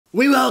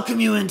We welcome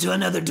you into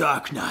another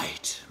dark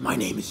night. My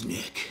name is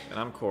Nick. And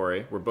I'm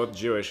Corey. We're both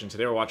Jewish, and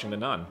today we're watching The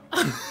Nun.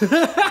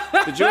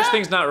 The Jewish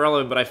thing's not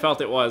relevant, but I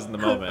felt it was in the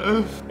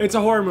moment. It's a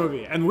horror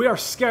movie, and we are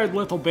scared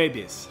little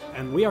babies,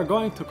 and we are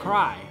going to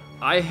cry.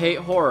 I hate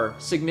horror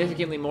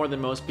significantly more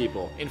than most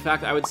people. In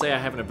fact, I would say I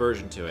have an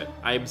aversion to it.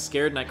 I am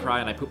scared and I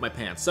cry and I poop my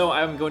pants. So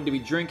I'm going to be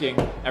drinking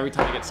every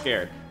time I get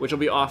scared, which will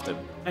be often.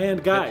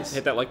 And guys,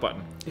 hit that like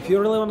button. If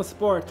you really want to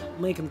support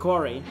Nick and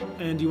Corey,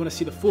 and you want to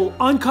see the full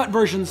uncut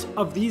versions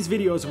of these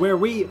videos where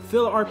we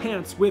fill our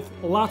pants with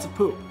lots of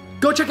poop,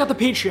 go check out the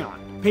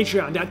Patreon.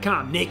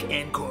 Patreon.com, Nick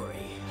and Corey.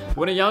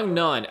 When a young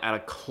nun at a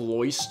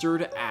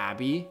cloistered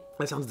abbey.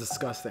 That sounds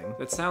disgusting.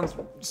 That sounds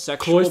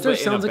sexual, Cloister but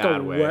in sounds a like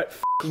bad a way. wet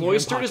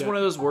Cloistered is one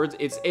of those words.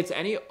 It's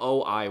any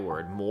OI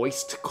word.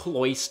 Moist,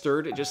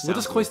 cloistered. It just sounds. What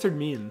does cloistered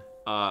mean?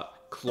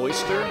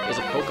 Cloister is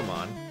a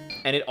Pokemon,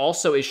 and it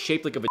also is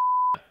shaped like a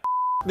vagina.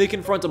 They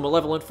confront a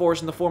malevolent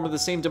force in the form of the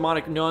same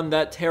demonic nun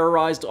that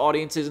terrorized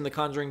audiences in The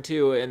Conjuring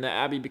 2, and the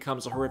abbey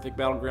becomes a horrific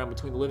battleground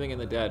between the living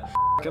and the dead.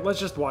 Okay, let's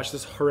just watch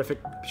this horrific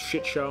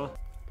shit show.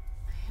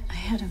 I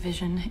had a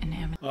vision in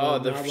Amazon.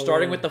 Oh,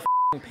 starting with the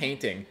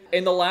painting.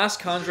 In the last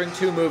Conjuring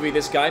 2 movie,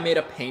 this guy made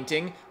a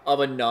painting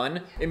of a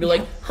nun and be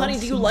like, honey,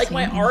 do you like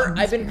my art?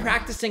 I've been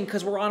practicing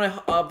because we're on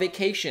a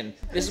vacation.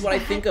 This is what I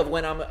think of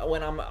when I'm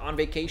on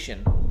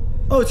vacation.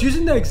 Oh, it's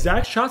using the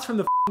exact shots from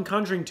the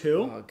Conjuring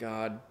 2? Oh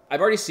god. I've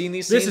already seen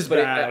these scenes, but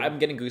I'm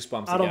getting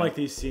goosebumps I don't like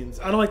these scenes.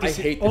 I don't like these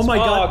scenes. hate this. Oh my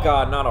god. Oh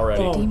god, not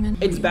already. Oh.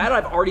 It's bad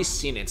I've already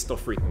seen it. It's still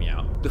freaking me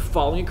out. The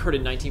following occurred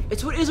in It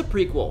is a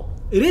prequel.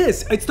 It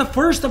is. It's the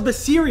first of the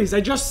series. I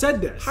just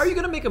said this. How are you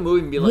gonna make a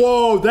movie and be like,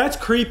 whoa, that's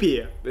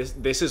creepy.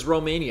 This is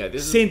Romania.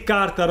 This is Saint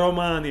Carta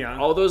Romania.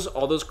 All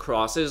those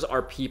crosses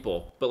are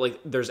people, but like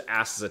there's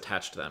asses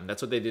attached to them.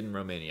 That's what they did in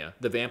Romania.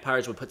 The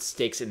vampires would put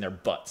stakes in their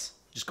butts.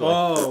 Just go.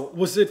 Oh, like,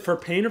 was it for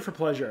pain or for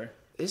pleasure?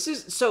 This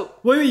is so.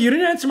 Wait, you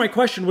didn't answer my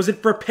question. Was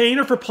it for pain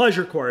or for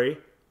pleasure, Corey?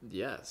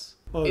 Yes.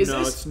 Oh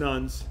no, it's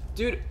nuns.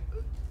 Dude,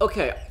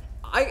 okay.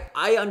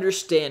 I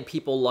understand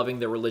people loving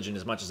their religion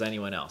as much as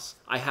anyone else.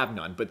 I have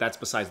none, but that's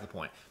besides the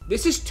point.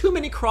 This is too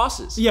many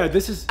crosses. Yeah,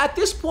 this is. At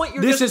this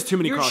point, this is too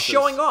many crosses.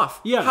 You're showing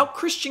off. Yeah. How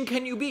Christian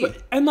can you be?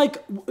 And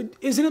like,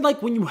 isn't it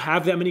like when you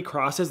have that many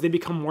crosses, they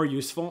become more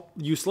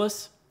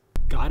useless?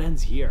 God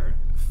ends here.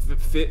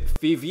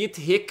 Vivit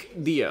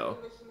hic Dio.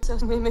 So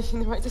me making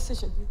the right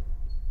decision.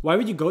 Why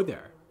would you go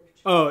there?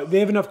 Oh, they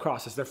have enough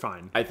crosses. They're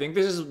fine. I think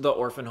this is the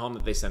orphan home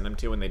that they send them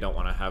to when they don't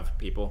want to have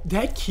people.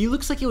 That key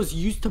looks like it was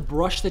used to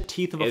brush the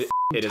teeth of a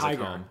It is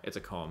tiger. a comb. It's a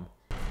comb.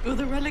 Will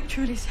the relic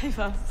truly save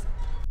us?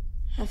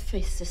 Have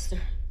faith, sister.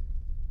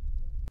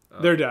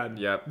 They're dead.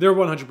 Yep. They're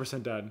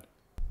 100% dead.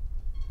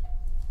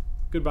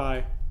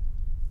 Goodbye.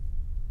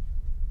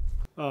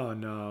 Oh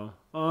no.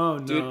 Oh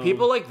no. Dude,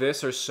 people like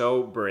this are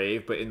so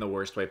brave, but in the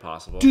worst way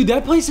possible. Dude,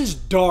 that place is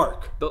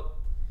dark.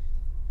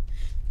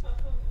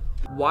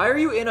 Why are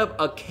you in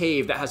a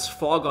cave that has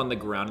fog on the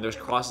ground and there's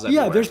crosses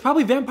everywhere? Yeah, there's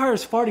probably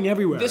vampires farting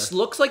everywhere. This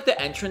looks like the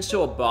entrance to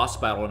a boss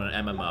battle in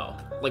an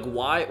MMO. Like,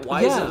 why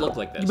does it look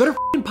like this? You better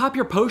pop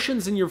your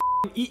potions and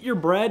eat your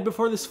bread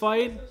before this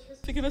fight.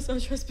 Forgive us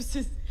our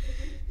trespasses,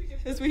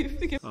 as we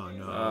forgive. Oh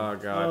no. Oh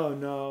god. Oh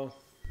no.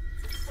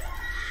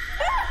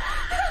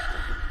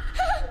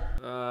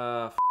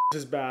 This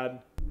is bad.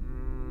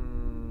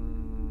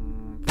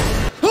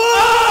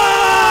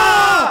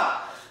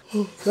 Ah!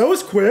 That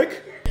was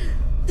quick.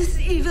 This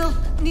evil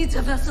needs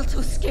a vessel to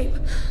escape.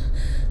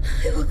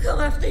 It will come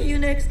after you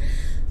next.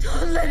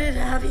 Don't let it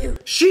have you.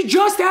 She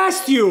just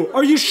asked you,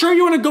 are you sure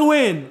you want to go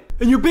in?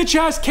 And your bitch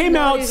ass came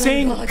out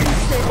saying,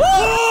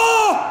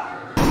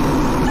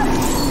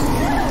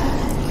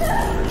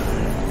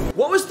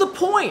 What was the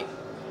point?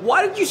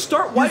 Why did you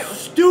start? Why? You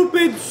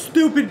stupid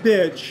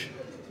bitch.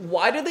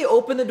 Why did they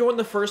open the door in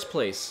the first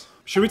place?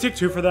 Should we take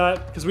 2 for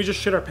that? Because we just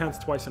shit our pants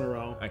twice in a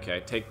row.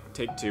 Okay, take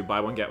 2, buy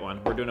 1, get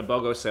 1. We're doing a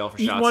BOGO sale for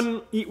shots.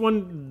 Eat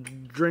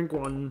one, drink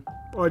one.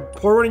 Or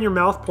pour one in your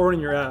mouth, pour one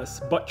in your ass.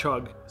 Butt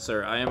chug.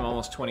 Sir, I am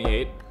almost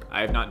 28.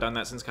 I have not done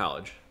that since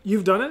college.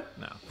 You've done it?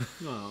 No.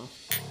 Oh.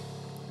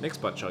 Nick's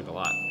butt chugged a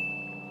lot.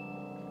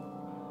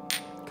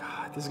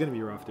 God, this is gonna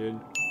be rough, dude.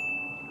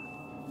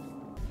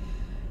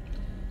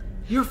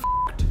 You're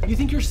f***ed. You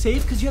think you're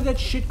safe because you have that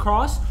shit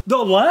cross? The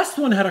last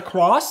one had a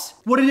cross.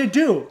 What did it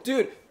do?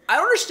 Dude, I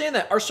don't understand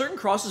that. Are certain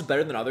crosses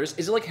better than others?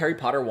 Is it like Harry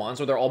Potter wands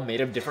where they're all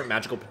made of different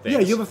magical things? Yeah,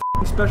 you have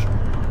a special...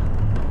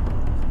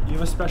 You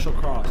have a special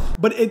cross.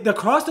 But the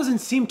cross doesn't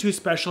seem too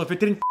special if it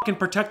didn't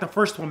protect the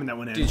first woman that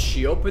went in. Did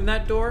she open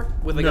that door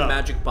with like a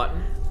magic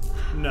button?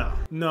 No.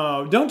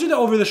 No. Don't do the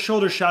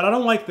over-the-shoulder shot. I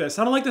don't like this.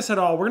 I don't like this at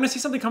all. We're gonna see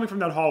something coming from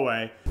that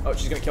hallway. Oh,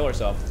 she's gonna kill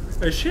herself.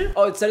 Is she?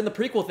 Oh, it said in the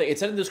prequel thing. It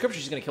said in the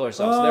description she's gonna kill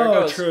herself. Oh, so there it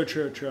goes.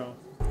 True.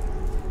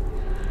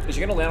 Is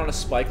she gonna land on a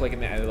spike like in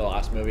the end of the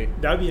last movie?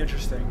 That'd be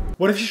interesting.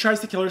 What if she tries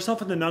to kill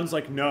herself and the nun's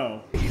like,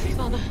 no?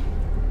 Father,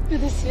 for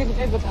the sin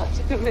I'm about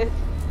to commit.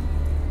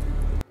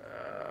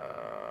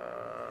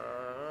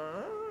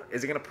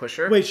 Is it gonna push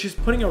her? Wait, she's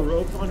putting a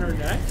rope on her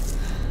neck?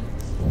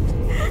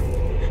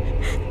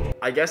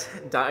 I guess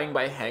dying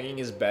by hanging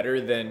is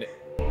better than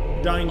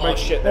dying by... Oh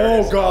shit, there it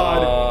Oh is.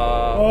 god.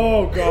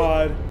 Oh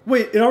god.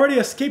 Wait, it already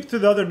escaped through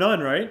the other nun,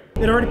 right?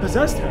 It already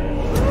possessed her.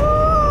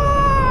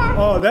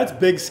 Oh, that's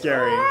big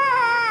scary.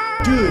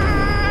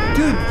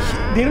 Dude,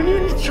 they don't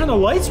even need to turn the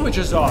light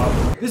switches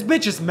off. This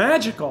bitch is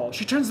magical.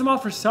 She turns them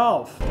off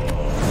herself.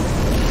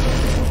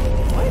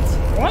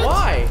 What?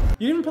 Why?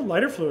 You didn't even put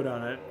lighter fluid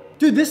on it.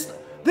 Dude, this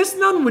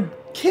nun would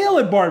kill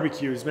at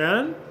barbecues,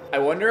 man. I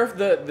wonder if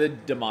the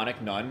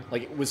demonic nun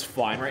like was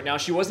fine right now.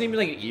 She wasn't even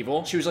like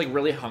evil. She was like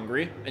really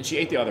hungry and she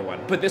ate the other one.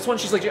 But this one,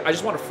 she's like, I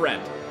just want a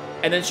friend.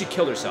 And then she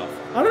killed herself.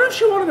 I don't know if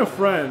she wanted a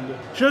friend.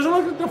 She doesn't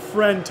look like the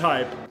friend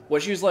type.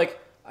 What, she was like,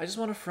 I just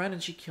want a friend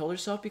and she killed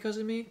herself because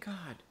of me?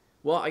 God.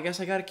 Well, I guess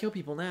I gotta kill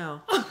people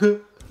now.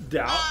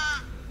 Doubt.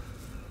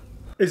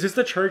 Is this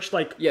the church,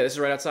 like... Yeah, this is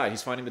right outside.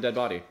 He's finding the dead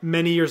body.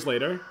 Many years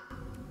later?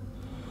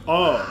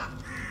 Oh.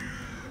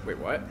 Wait,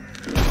 what?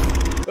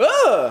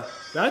 Ugh!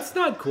 That's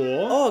not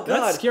cool. Oh, God.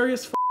 That's scary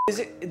as f***. Is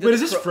it? Wait, is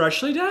this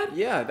freshly dead?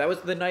 Yeah, that was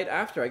the night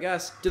after, I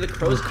guess. Did the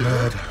crows kill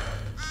God.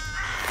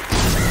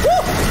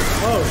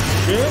 Oh,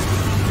 shit.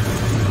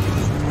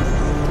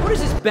 What is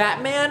this,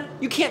 Batman?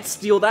 You can't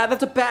steal that.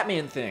 That's a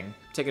Batman thing.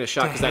 Taking a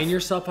shot because Hang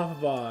yourself off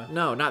of a...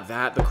 No, not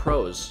that. The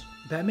crows.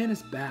 Batman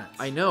is bats.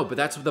 I know, but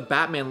that's the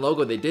Batman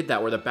logo. They did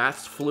that where the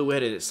bats flew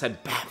in and it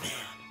said Batman.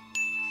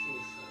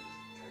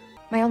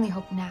 My only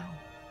hope now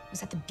was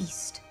that the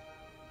beast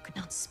could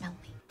not smell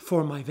me.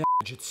 For my veg,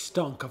 it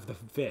stunk of the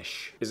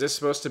fish. Is this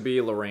supposed to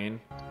be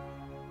Lorraine?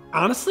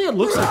 Honestly, it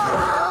looks like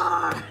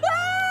her.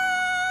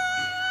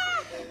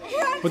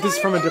 But this is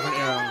from a different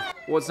era.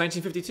 Well, it's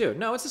 1952.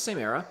 No, it's the same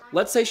era.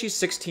 Let's say she's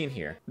 16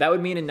 here. That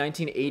would mean in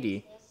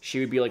 1980, she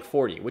would be like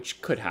 40,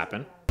 which could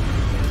happen.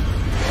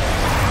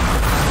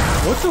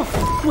 What the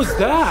f was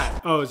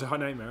that? Oh, it was a hot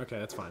nightmare. Okay,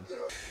 that's fine.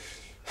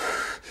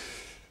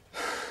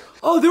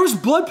 Oh, there was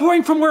blood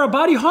pouring from where a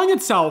body hung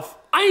itself.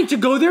 I need to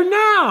go there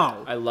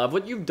now. I love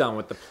what you've done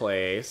with the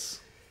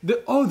place.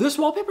 Oh, this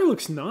wallpaper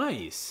looks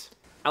nice.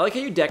 I like how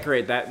you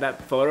decorate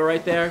that photo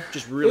right there.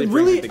 Just really It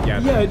brings really, it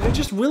together. yeah, it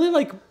just really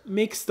like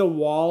makes the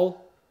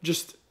wall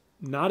just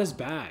not as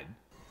bad.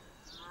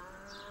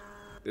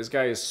 This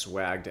guy is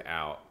swagged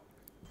out.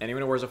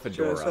 Anyone who wears a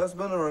fedora. Jealous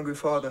husband or angry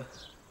father?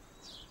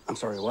 I'm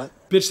sorry, what?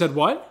 Bitch said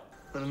what?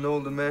 And an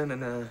older man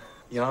and a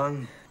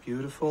young,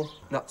 beautiful,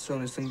 not so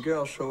innocent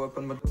girl show up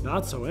on my...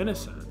 Not so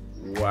innocent.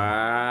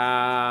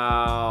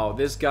 Wow,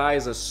 this guy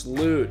is a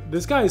sleut.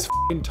 This guy is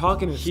f***ing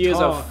talking his He is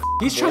a talk.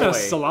 He's trying to boy.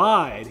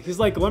 slide. He's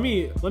like, let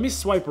me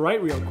swipe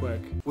right real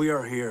quick. We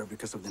are here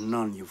because of the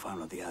nun you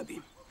found at the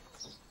Abbey.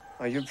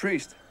 Are you a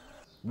priest?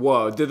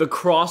 Whoa, did the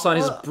cross on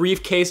his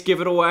briefcase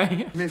give it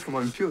away? Me from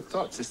my impure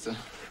thought, sister.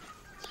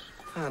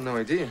 I had no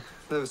idea.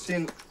 Never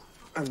seen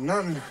a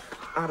nun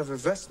out of her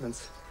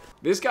vestments.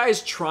 This guy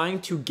is trying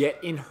to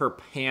get in her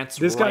pants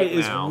This guy right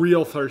is now.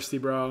 real thirsty,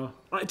 bro.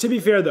 To be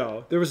fair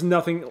though, there was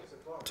nothing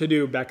to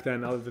do back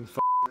then other than f.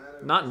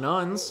 Not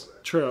nuns.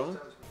 True.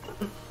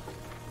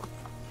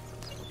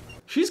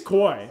 She's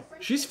coy.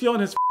 She's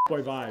feeling his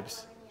boy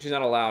vibes. She's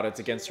not allowed, it's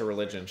against her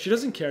religion. She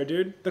doesn't care,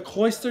 dude. The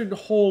cloistered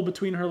hole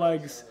between her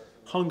legs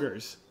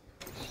hungers.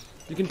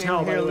 You can tell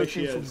by here the way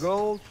she looking is. for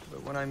gold,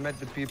 but when I met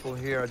the people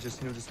here, I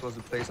just knew this was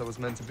the place I was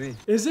meant to be.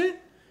 Is it?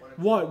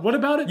 What? What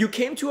about it? You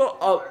came to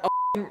a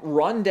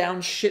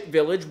run-down shit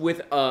village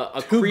with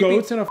a Two creepy...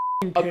 goats and a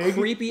pig?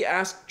 creepy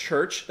ass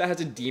church that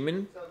has a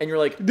demon, and you're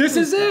like, This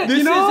is it. This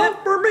you know? is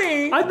it for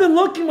me. I've been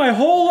looking my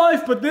whole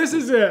life, but this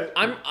is it.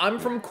 I'm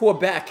from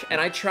Quebec,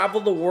 and I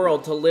traveled the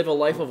world to live a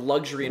life of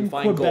luxury and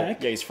find Quebec?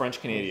 gold. Yeah, he's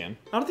French Canadian.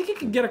 I don't think you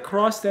could get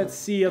across that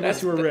sea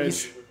unless you were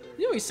rich.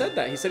 He said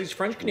that. He said he's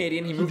French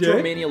Canadian. He moved did? to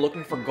Romania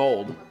looking for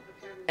gold,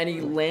 and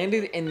he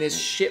landed in this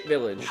shit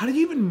village. How did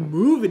you even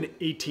move in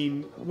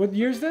 18? What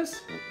year is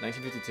this?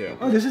 1952.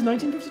 Oh, this is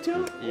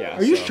 1952? Yeah.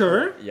 Are you so-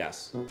 sure?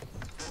 Yes.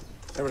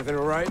 Everything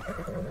all right?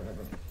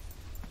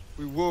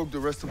 We walked the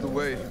rest of the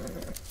way.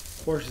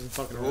 Horse isn't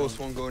fucking The around. horse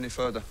won't go any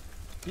further.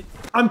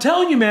 I'm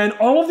telling you, man,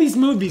 all of these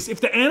movies,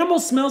 if the animal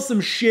smells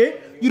some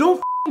shit, you don't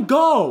f***ing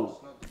go.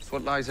 It's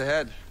what lies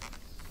ahead.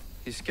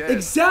 He's scared.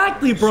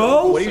 Exactly,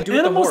 bro. what do you do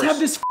with the Animals horse? have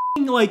this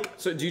f***ing, like,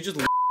 So do you just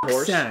leave the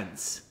horse?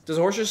 sense. Does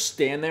the horse just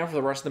stand there for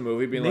the rest of the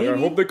movie, being like, I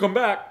Maybe. hope they come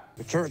back?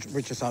 The church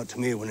reaches out to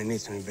me when it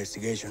needs an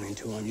investigation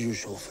into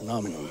unusual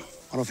phenomenon.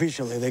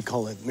 Unofficially, they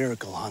call it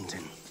miracle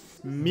hunting.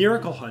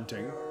 Miracle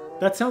hunting.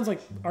 That sounds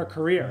like our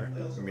career.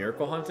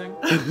 Miracle hunting?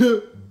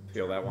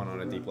 Feel that one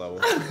on a deep level.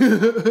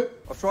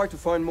 I've tried to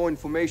find more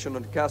information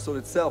on the castle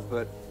itself,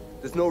 but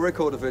there's no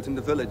record of it in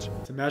the village.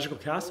 It's a magical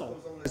castle.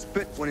 It's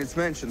bit when it's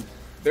mentioned.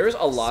 There's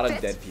a lot of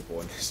dead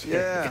people in this video.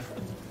 Yeah.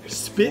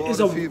 Spit is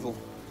Lord a... of evil.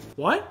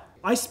 What?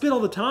 I spit all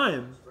the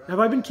time. Have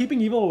I been keeping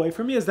evil away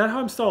from me? Is that how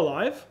I'm still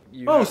alive?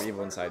 You have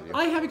evil inside you.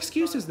 I have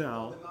excuses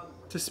now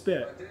to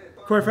spit.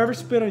 Corey, if I ever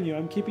spit on you,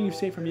 I'm keeping you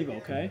safe from evil,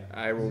 okay?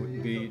 I will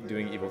be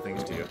doing evil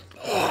things to you.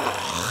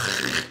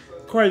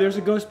 Corey, there's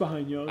a ghost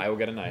behind you. I will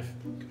get a knife.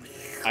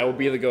 I will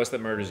be the ghost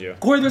that murders you.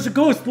 Corey, there's a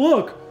ghost,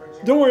 look!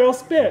 Don't worry, I'll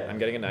spit. I'm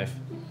getting a knife.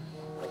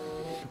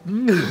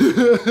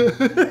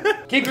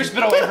 Keep your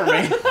spit away from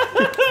me.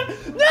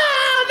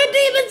 No, the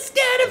demon's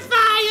scared of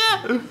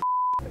fire!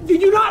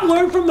 Did you not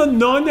learn from the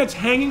nun that's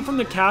hanging from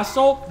the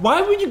castle?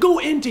 Why would you go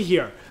into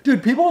here?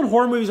 Dude, people in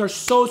horror movies are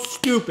so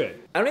stupid.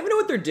 I don't even know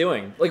what they're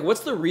doing. Like,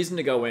 what's the reason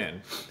to go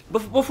in?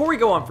 Before we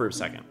go on for a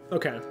second.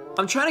 Okay.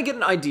 I'm trying to get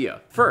an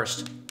idea.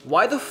 First,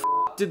 why the f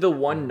did the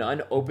one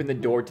nun open the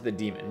door to the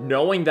demon,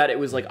 knowing that it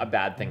was like a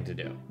bad thing to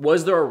do?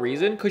 Was there a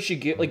reason? Could she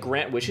get like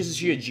grant wishes? Is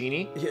she a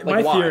genie?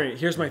 Like, my theory,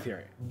 here's my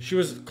theory. She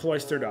was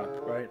cloistered up,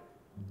 right?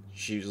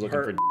 She was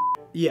looking for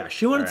Yeah,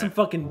 she wanted some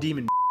fucking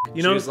demon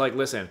you know? She was like,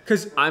 listen,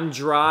 'cause I'm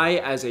dry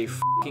as a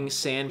fucking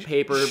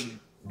sandpaper.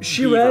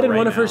 She read in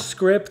one of her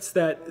scripts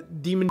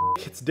that demon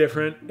hits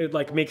different. It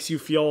like makes you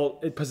feel,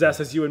 it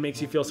possesses you and makes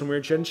you feel some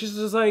weird shit. And she's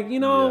just like, you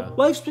know,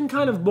 life's been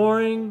kind of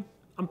boring.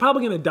 I'm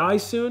probably gonna die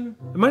soon.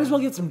 I might as well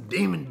get some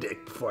demon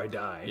dick before I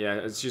die.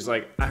 Yeah, she's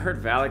like, I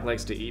heard Valak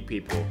likes to eat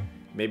people.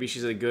 Maybe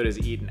she's as good as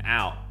eating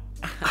out.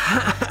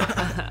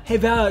 Hey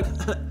Valak,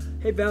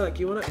 hey Valak,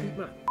 you wanna eat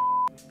my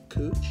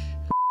cooch?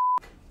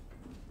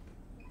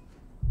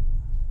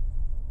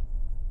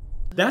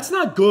 That's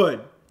not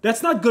good.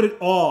 That's not good at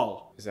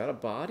all. Is that a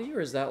body or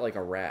is that like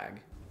a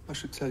rag? I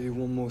should tell you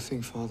one more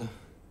thing, Father.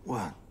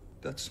 What?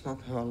 That's not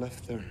how I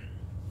left her.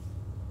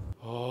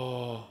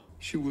 Oh.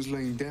 She was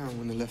laying down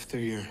when I left her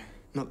here.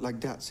 Not like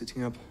that,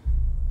 sitting up.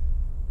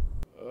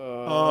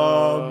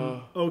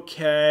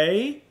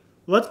 Okay.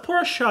 Let's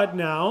pour a shot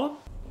now.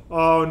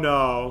 Oh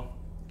no.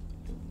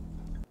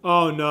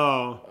 Oh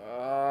no.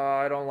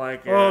 I don't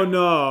like it. Oh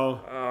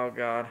no. Oh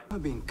god.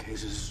 I've been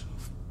cases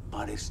of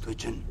bodies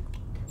twitching.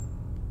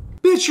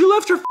 Bitch, you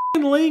left her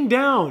f***ing laying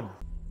down.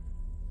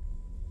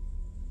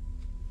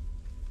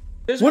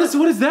 What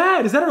is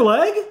that? Is that her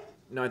leg?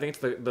 No, I think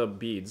it's the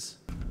beads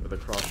or the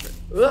crossfit.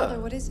 Father,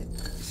 what is it?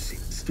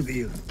 Seems to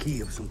be a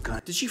key of some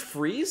kind. Did she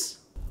freeze?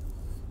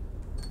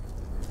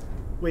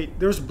 Wait,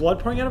 there's blood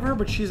pouring out of her,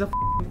 but she's a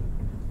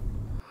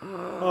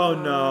Oh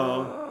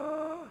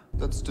no.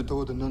 That's the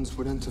door the nuns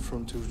would enter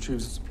from to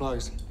retrieve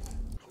supplies.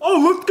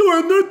 Oh, let's go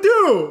in there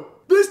too.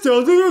 This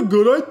sounds like a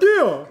good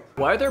idea.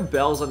 Why are there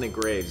bells on the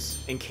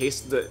graves in case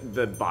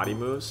the body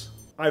moves?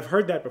 I've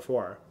heard that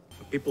before.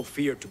 People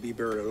fear to be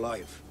buried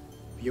alive.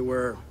 You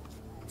were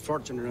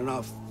fortunate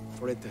enough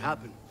for it to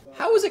happen.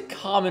 How is it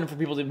common for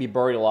people to be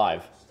buried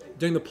alive?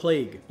 During the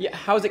plague. Yeah,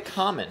 how is it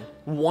common?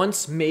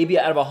 Once, maybe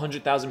out of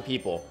 100,000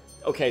 people.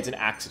 Okay, it's an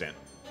accident.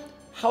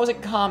 How is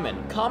it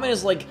common? Common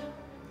is like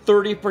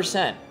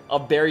 30%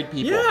 of buried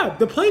people. Yeah,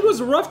 the plague was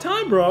a rough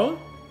time, bro.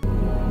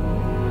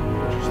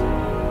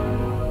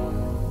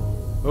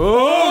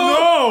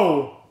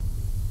 Oh no!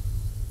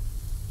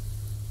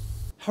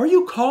 How are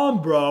you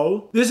calm,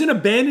 bro? There's an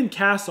abandoned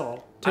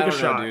castle. Take a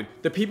shot. Know, dude.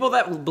 The people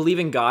that believe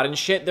in God and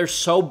shit, they're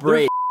so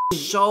brave.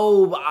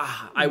 So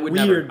I would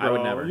weird, never. bro. I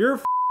would never.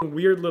 You're a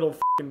weird little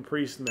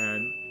priest,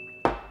 man.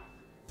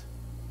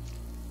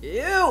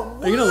 Ew! Why?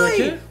 Are you gonna lick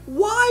it?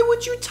 Why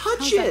would you touch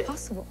How's it? that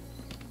possible?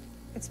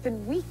 It's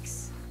been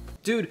weeks.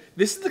 Dude,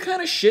 this is the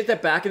kind of shit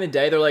that back in the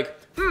day they're like,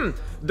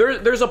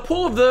 there's a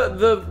pool of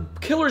the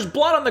killer's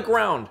blood on the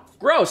ground.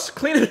 Gross.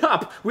 Clean it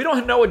up. We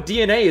don't know what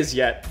DNA is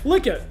yet.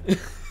 Lick it.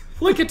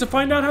 Lick it to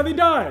find out how they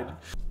died.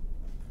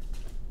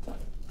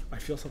 I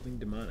feel something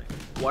demonic.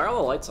 Why are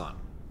all the lights on?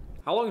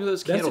 How long do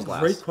those candles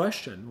last? That's a great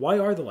question. Why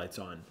are the lights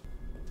on?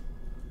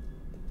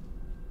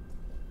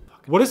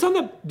 What is on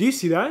the... Do you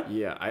see that?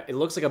 Yeah, it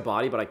looks like a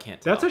body, but I can't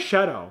tell. That's a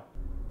shadow.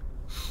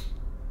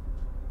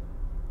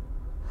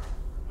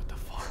 What the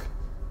fuck?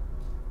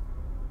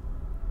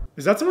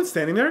 Is that someone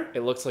standing there?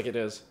 It looks like it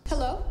is.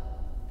 Hello?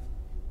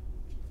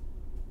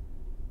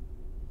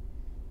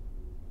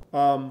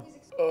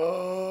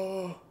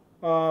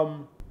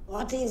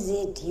 What is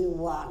it you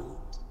want?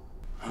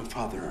 I'm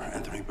Father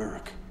Anthony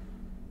Burke.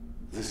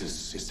 This is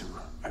Sister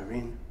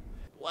Irene.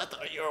 What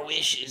are your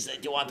wishes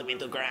that you want me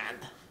to grant?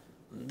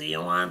 Do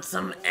you want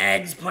some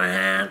eggs,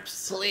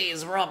 perhaps?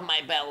 Please rub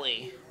my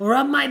belly.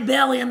 Rub my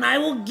belly and I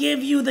will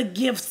give you the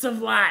gifts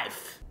of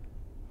life.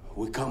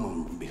 We come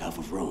on behalf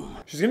of Rome.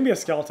 She's gonna be a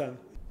skeleton.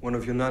 One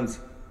of your nuns.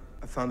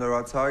 I found her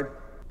outside,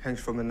 hangs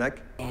from the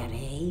neck.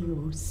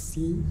 You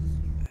see?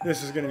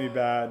 This is gonna be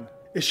bad.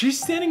 Is she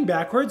standing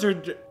backwards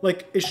or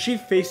like is she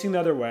facing the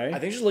other way? I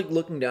think she's like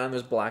looking down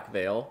this black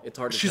veil. It's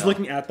hard to tell. She's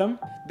looking at them?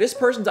 This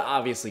person's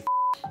obviously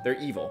they're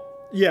evil.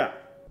 Yeah.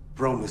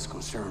 Rome is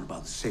concerned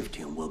about the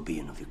safety and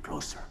well-being of your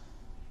cloister.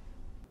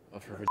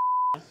 Of her.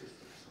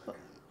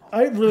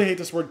 I really hate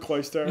this word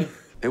cloister.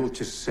 They will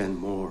just send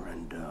more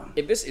and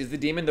If this is the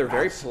demon, they're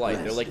very polite.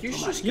 They're like, you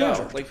should just go.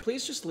 Yeah. Like,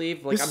 please just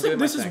leave. Like, I'm doing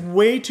this my is thing.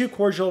 way too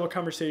cordial of a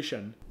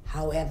conversation.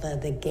 However,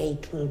 the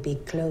gate will be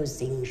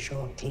closing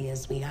shortly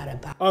as we are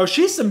about. Oh,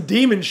 she's some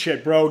demon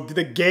shit, bro.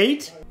 The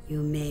gate?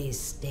 You may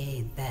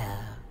stay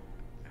there.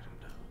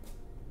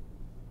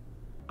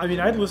 I mean,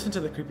 I'd listen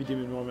to the creepy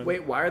demon woman.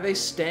 Wait, why are they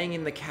staying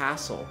in the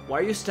castle? Why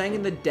are you staying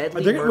in the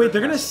deadly they're murder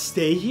gonna castle?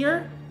 stay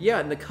here?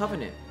 Yeah, in the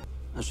Covenant.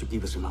 that should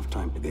give us enough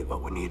time to get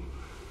what we need.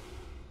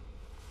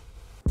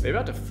 They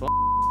about to fuck.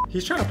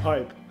 He's trying to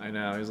pipe. I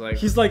know.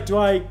 He's like, do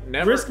I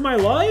risk my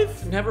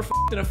life? Never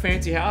f***ed in a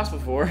fancy house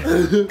before.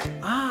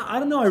 I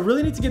don't know. I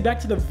really need to get back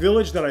to the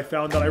village that I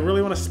found that I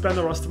really want to spend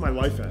the rest of my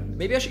life in.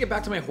 Maybe I should get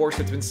back to my horse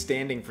that's been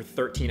standing for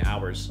 13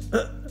 hours.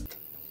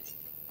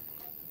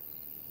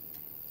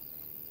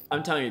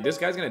 I'm telling you, this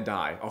guy's gonna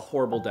die. A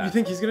horrible death. You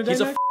think he's gonna die?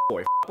 He's a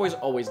f***boy. F***boys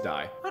always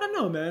die. I don't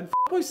know, man.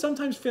 Boys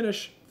sometimes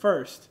finish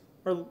first.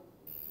 Or,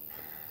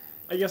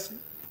 I guess.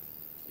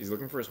 He's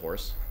looking for his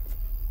horse.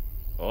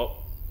 Oh.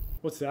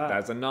 What's that?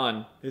 That's a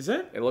nun. Is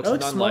it? It looks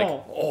nun-like.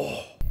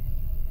 Oh.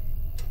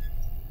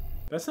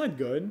 That's not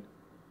good.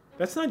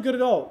 That's not good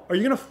at all. Are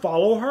you gonna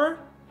follow her?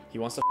 He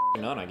wants to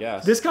f*** nun, I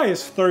guess. This guy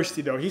is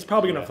thirsty, though. He's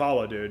probably gonna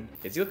follow, dude.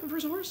 Is he looking for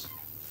his horse?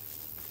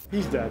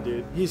 He's dead,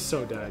 dude. He's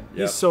so dead. Yep.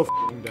 He's so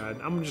f***ing dead.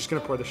 I'm just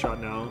gonna pour the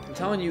shot now. I'm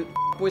telling you,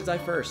 boys die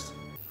first.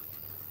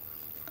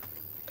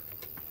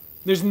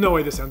 There's no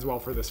way this ends well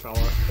for this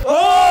fella.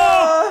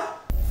 Oh!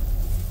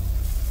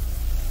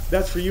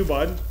 That's for you,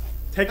 bud.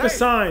 Take the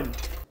sign.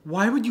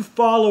 Why would you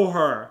follow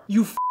her?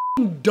 You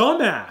f***ing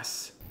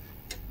dumbass.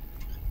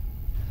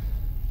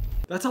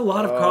 That's a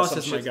lot of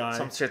crosses, my guy.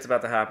 Some shit's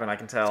about to happen, I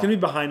can tell. It's gonna be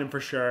behind him for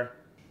sure.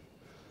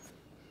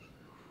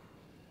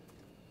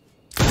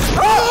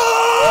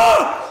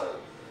 Ah!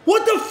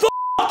 What the f***,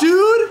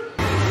 dude?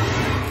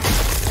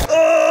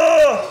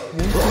 Oh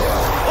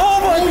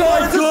my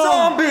god, it's a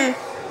zombie!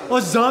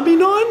 A zombie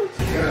nun?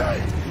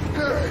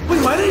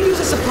 Wait, why did I use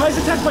a surprise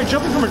attack by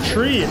jumping from a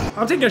tree?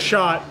 I'm taking a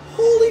shot.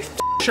 Holy f***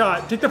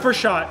 shot. Take the first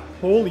shot.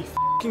 Holy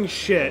f***ing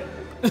shit.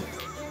 Dude,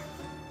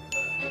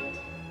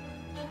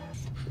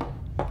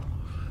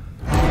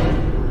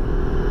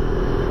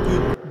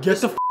 get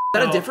the f*** Is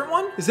that a different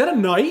one? Is that a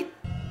knight?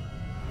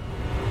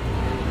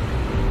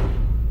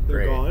 They're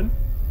Great. gone.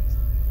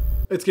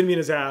 It's gonna be in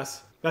his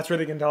ass. That's where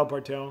they can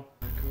teleport to.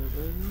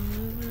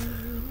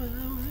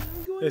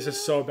 This is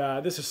so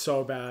bad. This is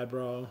so bad,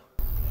 bro.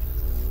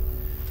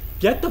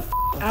 Get the f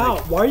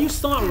out. Why are you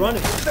still not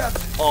running?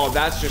 Oh,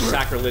 that's just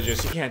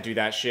sacrilegious. You can't do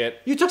that shit.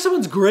 You took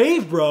someone's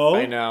grave, bro.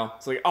 I know.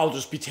 It's like, I'll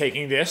just be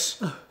taking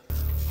this.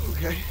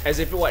 Okay. As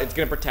if what? It's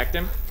gonna protect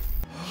him?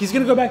 He's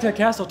gonna go back to the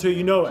castle too.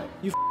 You know it.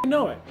 You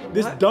know it.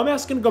 This dumbass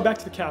is gonna go back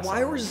to the castle.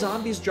 Why were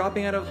zombies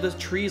dropping out of the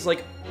trees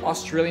like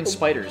Australian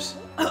spiders?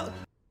 Oh,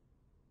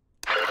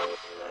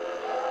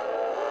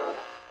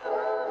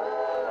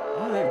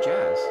 they have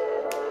jazz.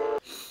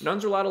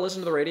 Nuns are allowed to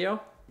listen to the radio?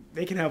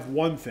 They can have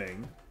one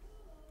thing.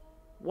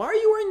 Why are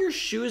you wearing your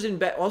shoes in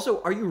bed?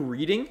 Also, are you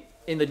reading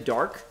in the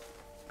dark?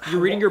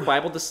 You're reading your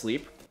Bible to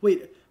sleep?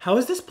 Wait, how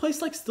is this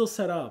place like still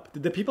set up?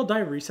 Did the people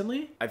die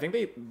recently? I think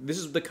this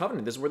is the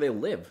Covenant. This is where they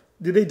live.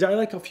 Did they die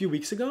like a few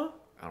weeks ago?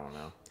 I don't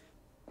know.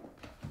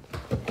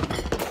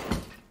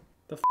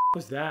 The f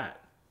was that?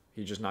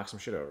 He just knocked some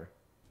shit over.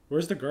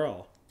 Where's the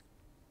girl?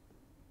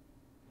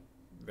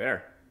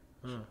 There.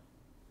 Huh.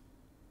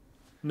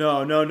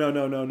 No. No.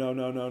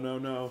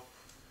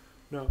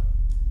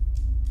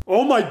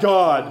 Oh my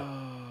god!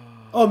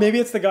 Oh, maybe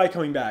it's the guy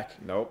coming back.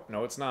 Nope,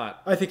 no it's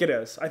not. I think it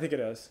is. I think it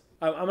is.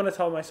 I'm gonna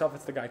tell myself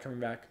it's the guy coming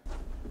back.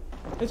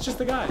 It's just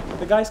the guy.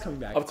 The guy's coming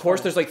back. Of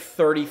course, there's like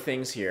 30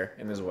 things here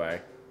in this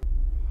way.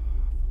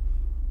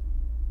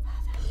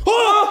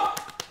 Oh!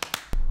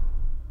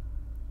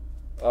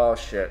 Oh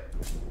shit.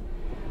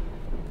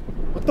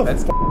 What the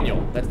That's Daniel.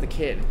 That's the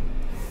kid.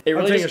 It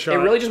really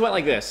just went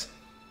like this.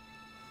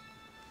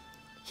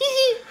 Hee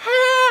hee,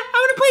 ha! I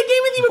want to play a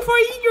game with you before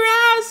I eat your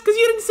ass, because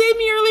you didn't save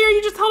me earlier,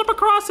 you just held up a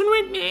cross and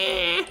went,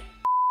 meh.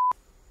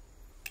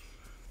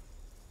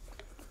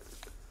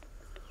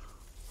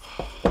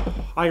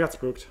 I got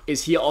spooked.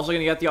 Is he also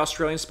gonna get the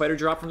Australian spider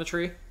drop from the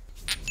tree?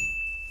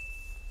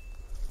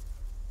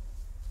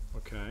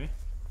 Okay.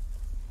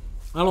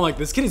 I don't like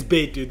this kid is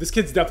bait, dude. This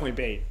kid's definitely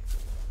bait.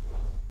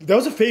 That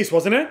was a face,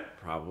 wasn't it?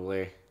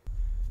 Probably.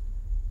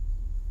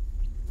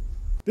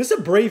 This is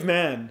a brave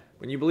man.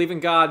 When you believe in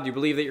God, you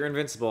believe that you're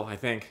invincible, I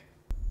think.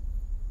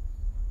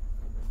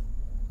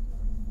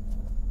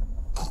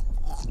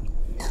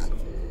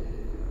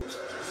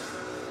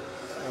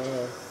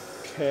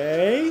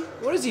 Okay.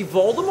 What is he,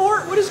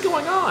 Voldemort? What is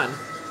going on?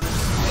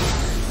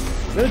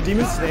 Is that a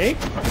demon snake?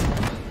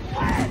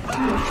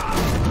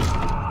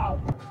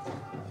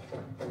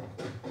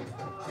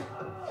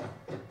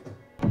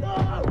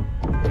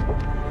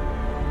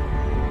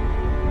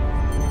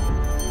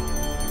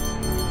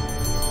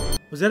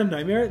 Was that a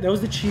nightmare? That was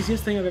the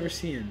cheesiest thing I've ever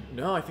seen.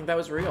 No, I think that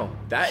was real.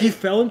 He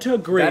fell into a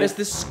grave. That is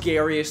the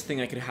scariest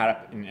thing I could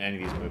have in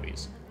any of these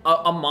movies.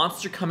 A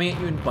monster coming at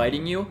you and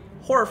biting you?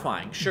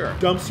 Horrifying, sure.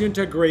 Dumps you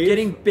into a grave.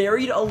 Getting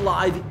buried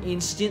alive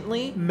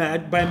instantly?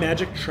 By a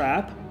magic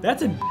trap?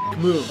 That's a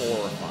move.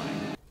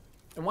 Horrifying.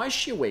 And why is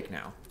she awake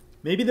now?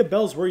 Maybe the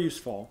bells were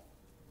useful.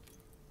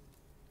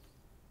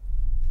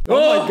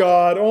 Oh my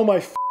god. Oh my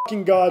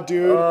fucking god,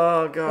 dude.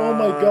 Oh god. Oh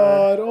my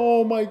god.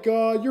 Oh my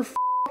god. You're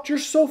f***ed. You're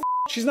so f***ed.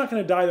 She's not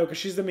gonna die though, because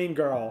she's the main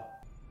girl.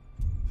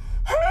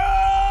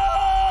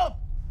 Help!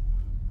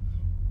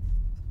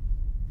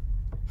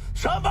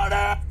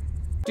 Somebody!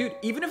 Dude,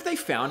 even if they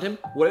found him,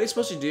 what are they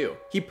supposed to do?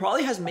 He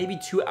probably has maybe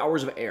 2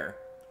 hours of air.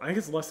 I think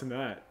it's less than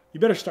that. You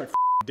better start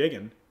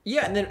digging.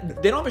 Yeah, and then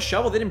they don't have a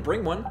shovel. They didn't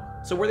bring one.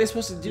 So where are they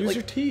supposed to do? Use like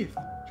your teeth.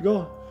 You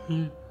go.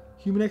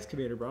 Human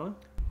excavator, bro.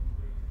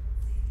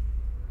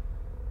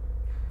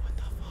 What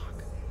the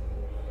fuck,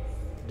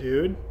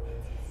 dude?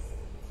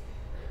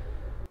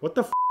 What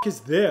the fuck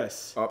is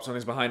this? Oh,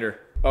 something's behind her.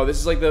 Oh, this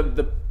is like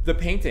the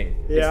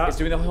painting. Yeah. It's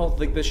doing the whole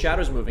like the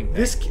shadows moving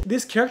thing.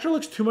 This character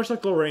looks too much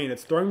like Lorraine.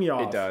 It's throwing me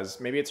off. It does.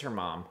 Maybe it's her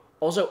mom.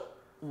 Also,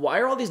 why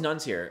are all these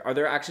nuns here? Are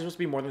there actually supposed to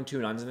be more than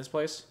 2 nuns in this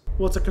place?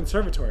 Well, it's a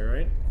conservatory,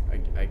 right? I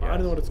guess. I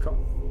don't know what it's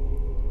called.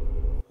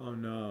 Oh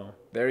no.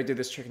 They already did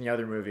this trick in the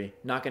other movie.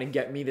 Not gonna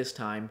get me this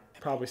time.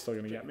 Probably still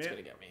gonna get me. It's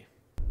gonna get me.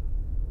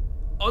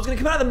 Oh, it's gonna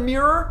come out of the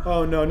mirror?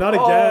 Oh no, not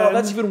again. Oh,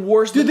 that's even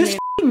worse Dude, than this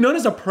nun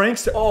is a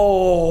prankster.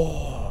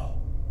 Oh.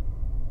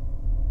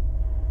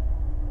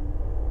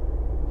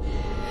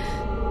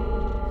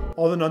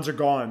 All the nuns are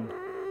gone.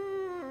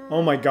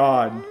 Oh my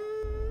god.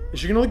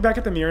 Is she gonna look back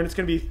at the mirror and it's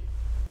gonna be...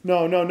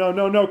 No, no, no,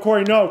 no, no,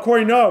 Corey, no,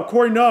 Corey, no,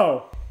 Corey,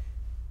 no.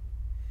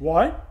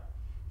 What?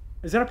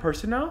 Is that a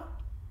person now?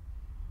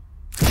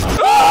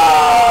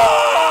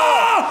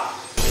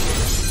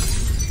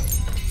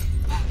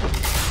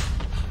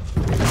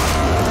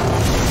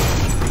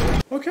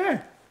 Okay.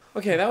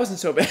 Okay, that wasn't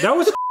so bad. That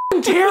was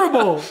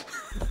terrible.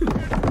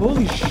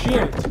 Holy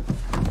shit.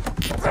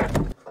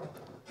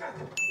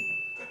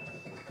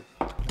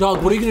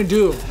 Dog, what are you gonna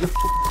do?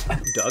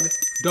 Doug?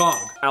 Dog.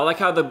 I like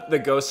how the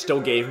ghost still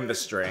gave him the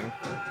string.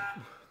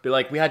 Be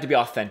like, we had to be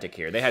authentic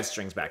here. They had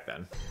strings back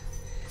then.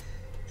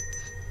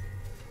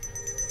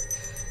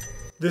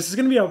 This is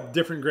gonna be a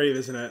different grave,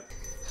 isn't it?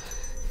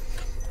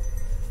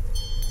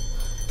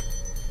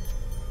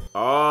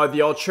 Oh,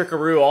 the old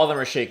trickaroo. All of them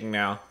are shaking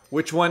now.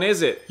 Which one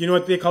is it? You know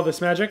what they call this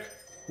magic?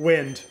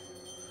 Wind.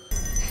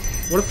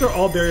 What if they're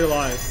all buried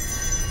alive?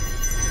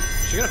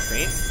 Is she gonna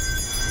faint?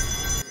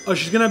 Oh,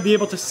 she's gonna be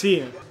able to see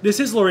it. This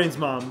is Lorraine's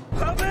mom.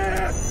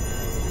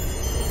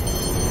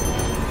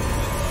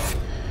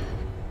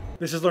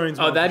 This is Lorraine's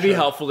mom. Oh, that'd be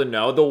helpful to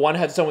know. The one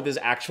had someone with his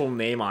actual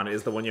name on it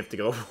is the one you have to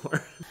go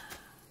for.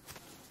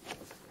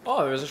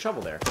 Oh, there's a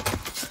shovel there.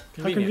 Convenient.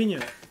 How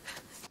convenient.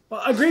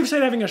 Well, a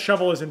gravesite having a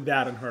shovel isn't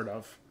that unheard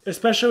of.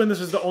 Especially when this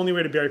was the only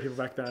way to bury people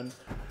back then.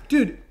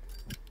 Dude,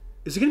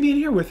 is he gonna be in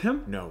here with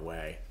him? No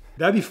way.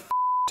 That'd be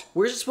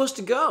Where's it supposed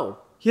to go?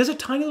 He has a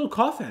tiny little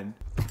coffin.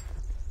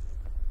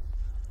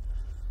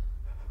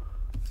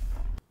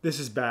 This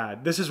is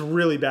bad. This is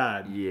really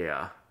bad.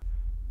 Yeah.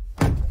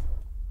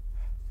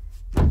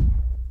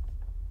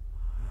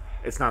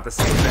 It's not the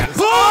same thing.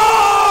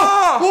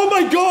 Oh! Oh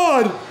my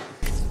god!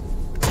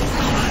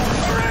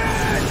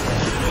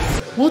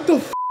 What the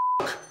f?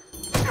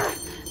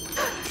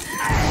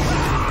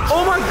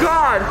 Oh my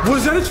god!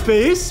 Was that its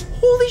face?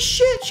 Holy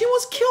shit, she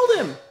almost killed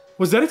him!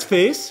 Was that its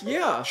face?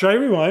 Yeah. Should I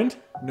rewind?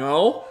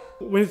 No.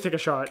 We need to take a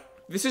shot.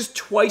 This is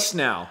twice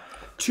now.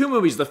 2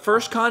 movies, the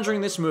first Conjuring,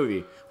 this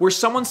movie, where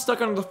someone's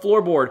stuck under the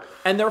floorboard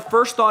and their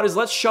first thought is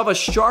let's shove a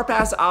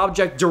sharp-ass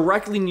object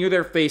directly near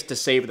their face to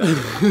save them.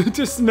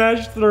 Just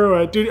smash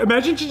through it. Dude,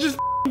 imagine she just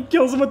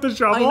kills him with the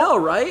shovel. I know,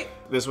 right?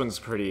 This one's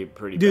pretty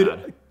Dude,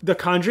 bad. the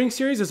Conjuring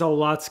series is a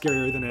lot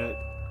scarier than it.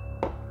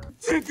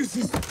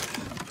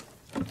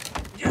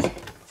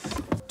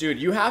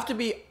 Dude, you have to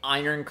be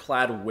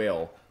ironclad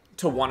will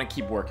to want to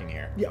keep working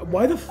here. Yeah,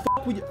 why the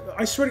fuck would you...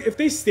 I swear, if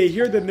they stay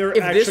here, then they're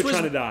actually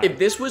trying to die. If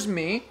this was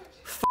me,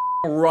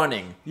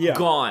 running, yeah.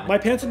 Gone. My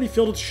pants would be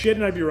filled with shit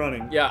and I'd be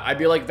running. Yeah, I'd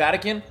be like,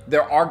 Vatican,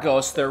 there are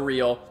ghosts, they're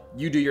real,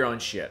 you do your own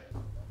shit.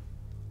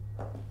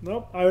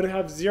 Nope, I would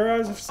have 0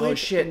 hours of sleep. Oh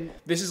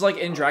shit, this is like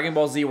in Dragon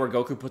Ball Z where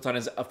Goku puts on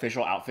his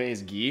official outfit,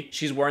 his gi.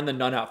 She's wearing the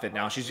nun outfit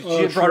now. She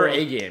brought her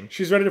A game.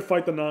 She's ready to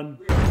fight the nun.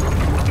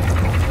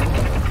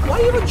 Why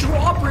do you have a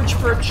drawbridge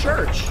for a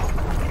church?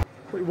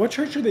 Wait, what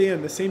church are they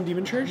in? The same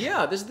demon church?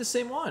 Yeah, this is the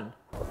same one.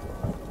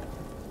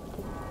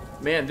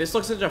 Man, this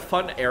looks such a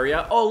fun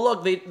area. Oh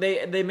look,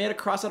 they made a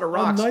cross out of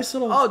rocks. A nice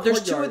little Oh, there's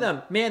courtyard. 2 of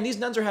them. Man, these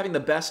nuns are having the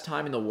best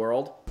time in the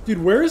world.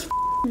 Dude, where is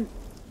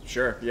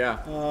Sure,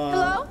 yeah.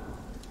 Hello?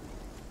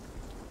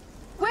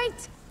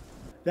 Wait!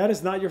 That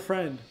is not your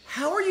friend.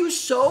 How are you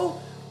so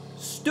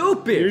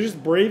stupid? You're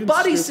just brave and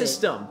Buddy stupid.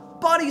 system.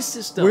 Buddy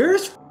system.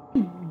 Where's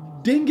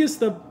Dingus,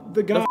 the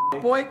guy? The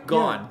boy?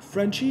 Gone. Yeah,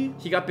 Frenchie?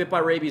 He got bit by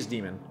rabies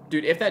demon.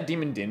 Dude, if that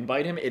demon didn't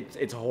bite him,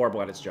 it's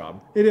horrible at its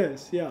job. It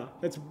is, yeah.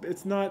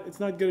 It's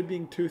not good at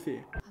being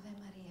toothy.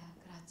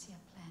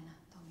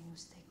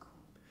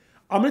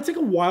 I'm gonna take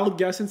a wild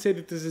guess and say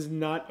that this is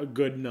not a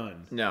good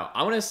nun. No,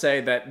 I want to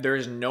say that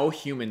there's no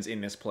humans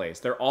in this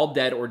place. They're all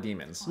dead or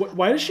demons.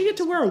 Why does she get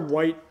to wear a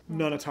white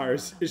nun attire?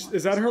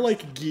 Is that her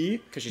like gi?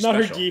 'Cause she's not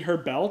special. her gi, her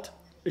belt.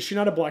 Is she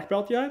not a black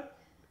belt yet?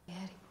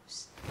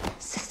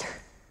 Sister,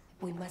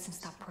 we mustn't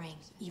stop praying,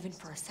 even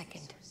for a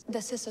second.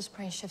 The sister's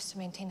praying shifts to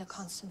maintain a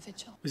constant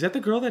vigil. Is that the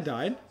girl that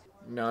died?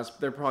 No,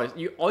 they're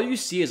probably... all you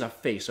see is a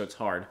face, so it's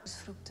hard.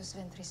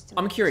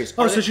 I'm curious.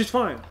 Oh, so she's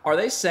fine. Are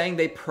they saying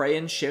they pray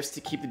in shifts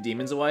to keep the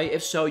demons away?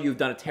 If so, you've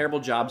done a terrible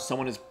job.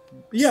 Someone is...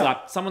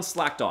 someone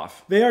slacked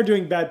off. They are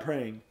doing bad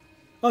praying.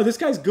 Oh, this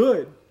guy's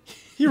good.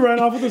 He ran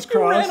off with his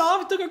cross. He ran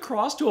off, took a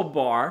cross to a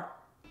bar.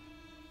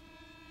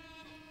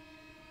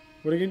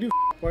 What are you gonna do?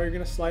 Why are you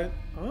gonna slide?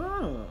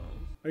 Oh.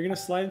 Are you gonna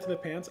slide into the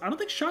pants? I don't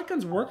think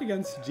shotguns work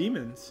against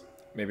demons.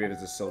 Maybe it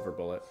is a silver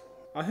bullet.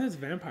 I think it's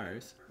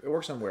vampires. It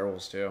works on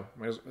werewolves too.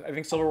 I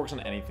think silver works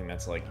on anything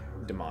that's like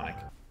demonic.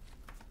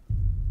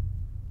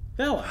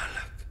 Bella.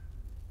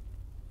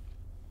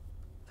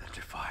 The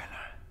Defiler.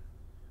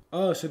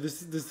 Oh, so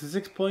does this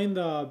explain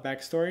the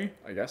backstory?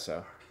 I guess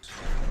so.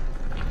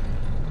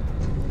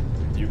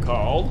 You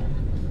called?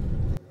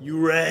 You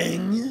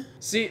rang?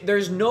 See,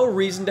 there's no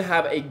reason to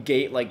have a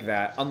gate like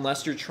that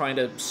unless you're trying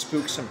to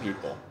spook some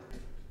people.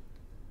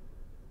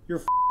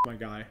 You're my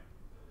guy.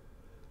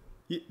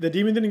 The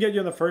demon didn't get you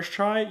on the first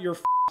try, you're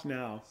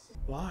now.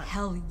 Why?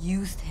 Hell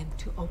used him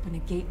to open a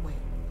gateway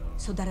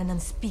so that an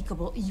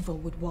unspeakable evil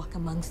would walk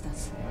amongst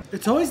us.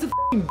 It's always the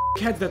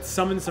heads that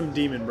summon some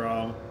demon,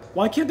 bro.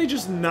 Why can't they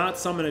just not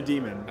summon a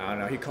demon? I don't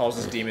know, he calls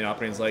this demon up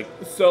and he's like,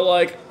 so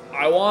like,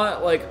 I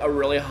want like a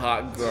really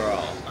hot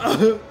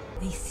girl.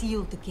 They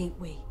sealed the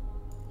gateway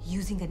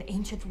using an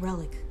ancient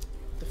relic.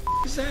 The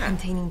is that?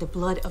 Containing the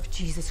blood of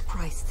Jesus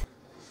Christ.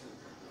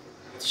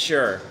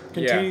 Sure.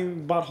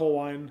 Containing butthole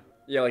wine.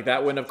 Yeah, like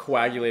that wouldn't have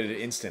coagulated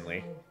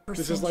instantly.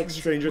 This is like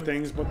Stranger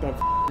Things, but the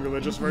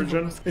religious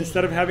version.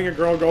 Instead of having a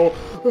girl go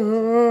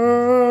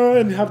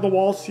and have the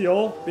wall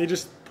seal, they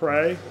just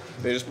pray.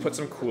 They just put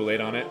some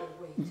Kool-Aid on it.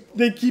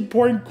 They keep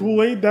pouring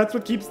Kool-Aid. That's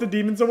what keeps the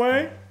demons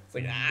away. It's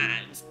like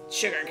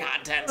sugar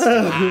content's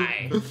too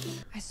high.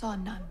 I saw a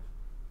nun.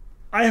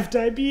 I have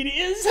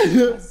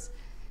diabetes.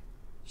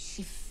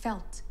 She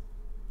felt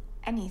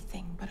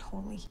anything but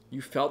holy.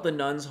 You felt the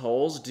nun's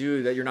holes?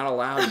 Dude, that you're not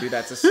allowed to do,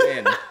 that's a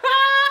sin.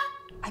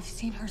 I've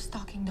seen her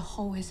stalking the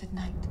hallways at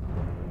night.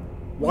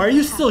 Why are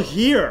you still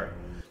here?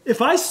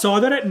 If I saw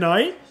that at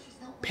night,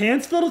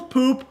 pants filled with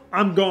poop,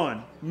 I'm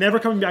gone. Never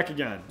coming back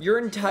again. Your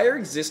entire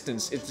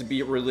existence is to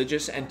be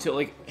religious and to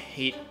like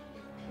hate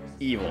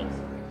evil.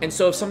 And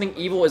so if something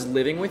evil is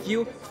living with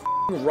you,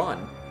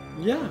 run.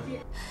 Yeah.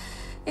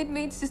 It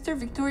made Sister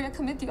Victoria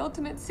commit the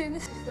ultimate sin.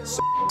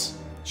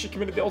 She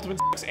committed the ultimate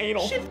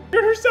anal. She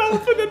f***ed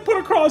herself and then put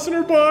a cross in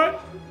her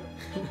butt.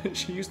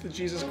 She used the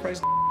Jesus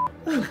Christ.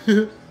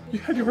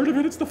 Have you heard of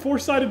it? It's the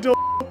four-sided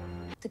dildo.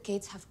 The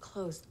gates have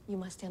closed. You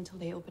must stay until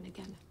they open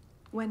again.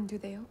 When do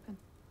they open?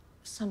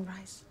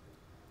 Sunrise.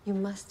 You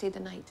must stay the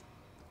night.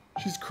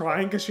 She's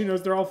crying because she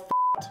knows they're all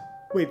f***ed.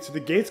 Wait, so the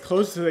gate's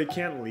closed so they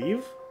can't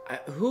leave?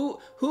 Who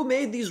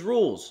made these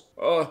rules?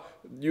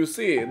 You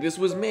see, this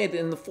was made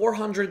in the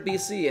 400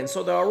 BC, and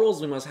so there are rules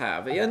we must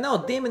have. Yeah,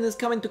 no, demon is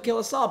coming to kill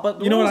us all, but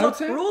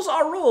rules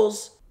are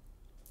rules.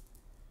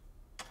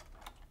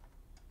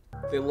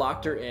 They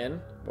locked her in.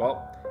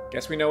 Well,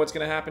 guess we know what's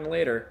gonna happen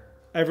later.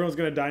 Everyone's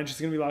gonna die and she's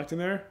gonna be locked in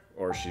there?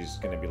 Or she's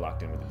gonna be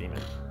locked in with the demon.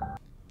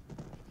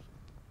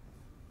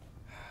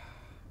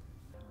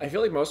 I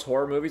feel like most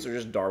horror movies are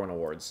just Darwin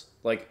Awards.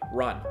 Like,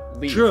 run,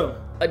 leave. True.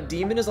 A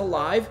demon is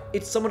alive,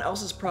 it's someone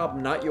else's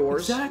problem, not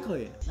yours.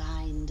 Exactly.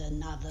 Find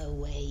another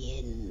way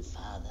in,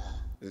 Father.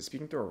 Is it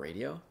speaking through a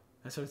radio?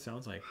 That's what it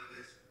sounds like.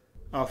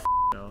 Oh,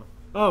 no.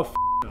 Oh,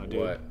 no, dude.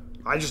 What?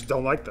 I just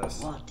don't like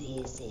this. What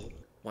is it?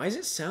 Why does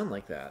it sound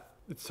like that?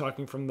 It's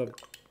talking from the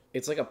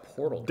It's like a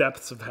portal.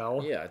 depths of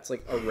hell. Yeah, it's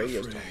like a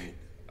radio talking.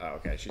 Oh,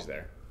 okay, she's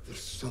there.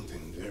 There's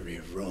something very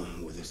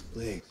wrong with this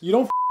place. You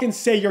don't f***ing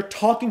say you're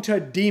talking to a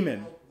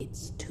demon.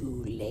 It's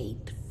too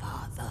late,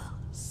 Father.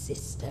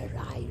 Sister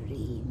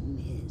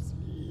Irene is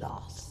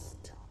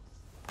lost.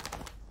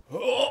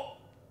 Oh.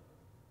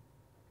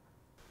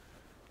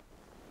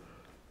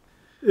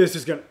 This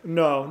is gonna...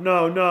 No,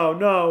 no, no,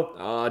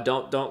 no.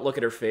 Don't look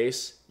at her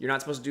face. You're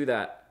not supposed to do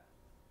that.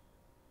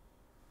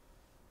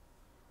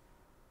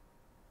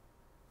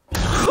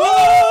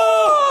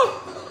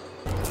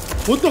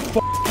 What the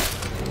fuck?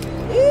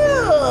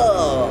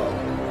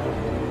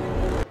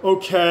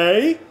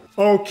 Okay.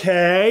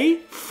 Okay.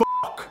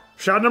 Fuck.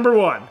 Shot number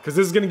one, because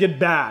this is gonna get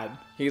bad.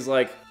 He's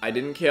like, I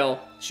didn't kill.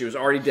 She was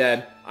already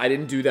dead. I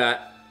didn't do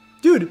that.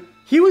 Dude,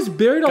 he was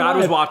buried alive. God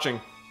was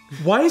watching.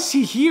 Why is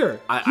he here?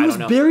 I was don't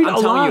know. buried I'm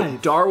alive. telling you,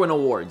 Darwin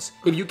Awards.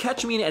 If you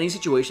catch me in any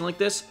situation like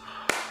this,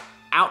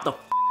 out the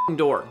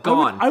door,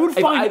 gone. I would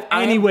find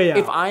any way out.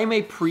 If I am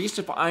a priest,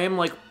 if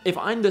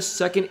I'm the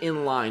second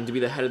in line to be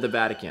the head of the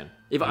Vatican,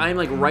 if I'm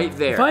like right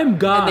there, if I'm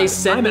God, and they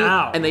send I'm me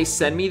out. and they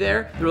send me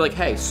there, they're like,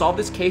 hey, solve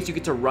this case, you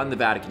get to run the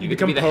Vatican. You get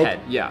to be the become head.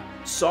 Yeah.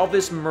 Solve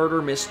this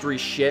murder mystery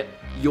shit.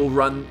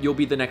 You'll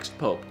be the next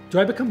pope. Do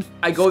I become?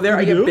 I go there.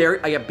 Scooby-Doo?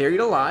 I get buried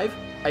alive.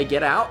 I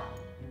get out.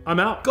 I'm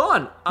out.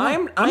 Gone.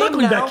 I'm not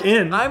going back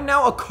in. I'm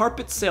now a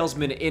carpet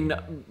salesman in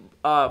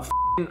I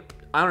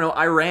don't know,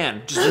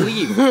 Iran. Just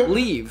leave.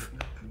 Leave.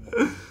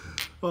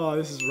 Oh,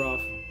 this is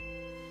rough.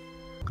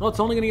 Well, it's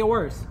only gonna get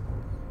worse.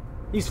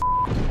 He's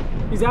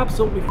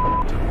absolutely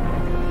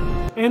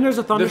And there's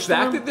a The thunderstorm.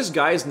 fact that this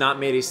guy has not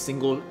made a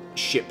single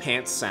shit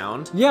pants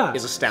sound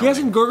is astounding. He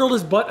hasn't gurgled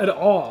his butt at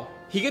all.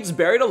 He gets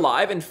buried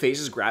alive and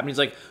faces grabbed and he's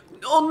like,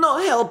 oh no,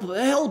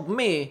 help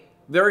me.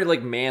 Very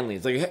like manly.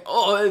 It's like,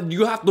 oh,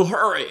 you have to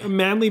hurry.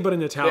 Manly, but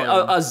in Italian.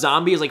 A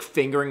zombie is like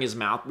fingering his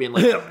mouth, being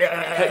like,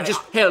 hey,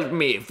 just help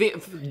me,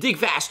 dig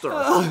faster.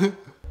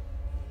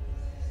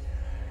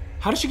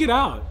 How did she get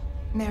out?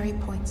 Mary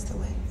points the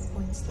way.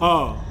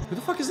 Oh. Who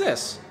the fuck is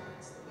this?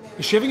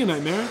 Is she having a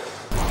nightmare?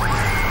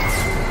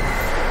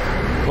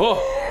 Oh.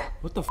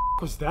 What the f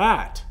was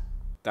that?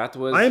 That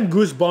was... I am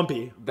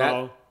goosebumpy.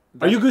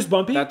 Are you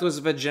goosebumpy? That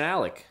was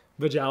vaginalic.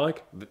 Vagalic?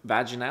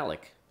 Vaginalic.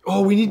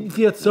 Oh, we need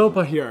Fiat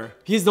Sopa here.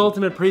 He's the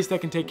ultimate priest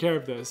that can take care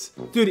of this.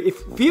 Dude, if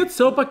Fiat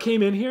Sopa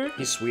came in here...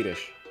 He's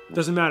Swedish.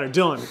 Doesn't matter.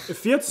 Dylan, if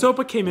Fiat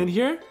Sopa came in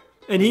here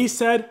and he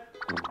said,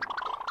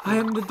 I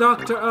am the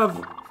doctor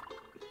of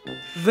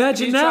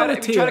vaginality.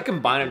 If you try to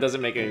combine them, it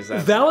doesn't make any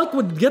sense. Valak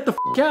would get the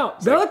f out.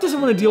 Valak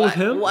doesn't want to deal with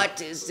him.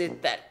 What is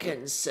it that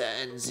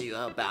concerns you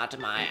about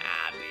my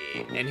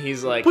abbey? And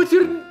he's like... Put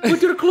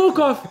your cloak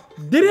off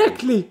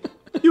directly.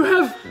 You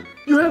have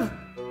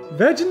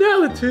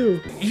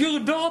vaginality. Your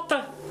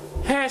daughter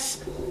has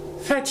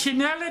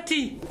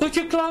vaginality. Put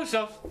your clothes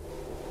off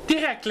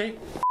directly.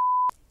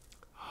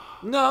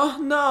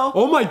 No.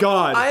 Oh my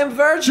god. I am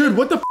virgin. Dude,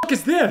 what the f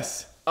is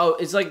this? Oh,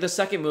 it's like the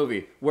second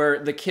movie where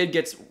the kid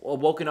gets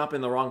woken up in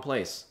the wrong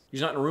place.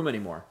 He's not in a room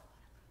anymore.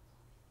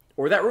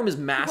 Or that room is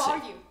massive. Who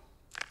are you?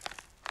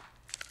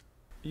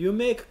 You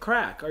make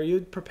crack. Are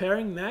you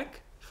preparing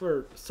neck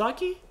for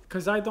sake?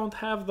 Because I don't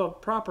have the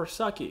proper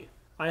sake.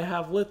 I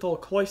have little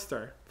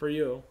cloister for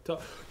you.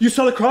 You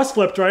saw the cross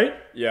flipped, right?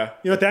 Yeah.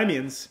 You know what that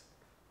means?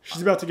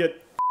 She's about to get...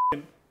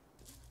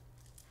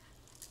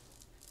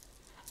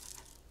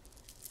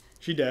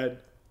 She dead.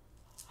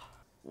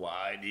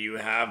 Why do you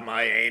have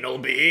my anal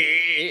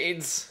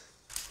beads?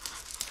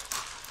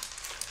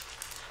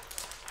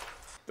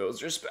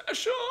 Those are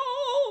special.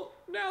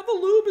 Now the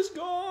lube is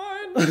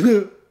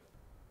gone.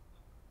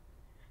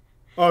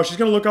 Oh, she's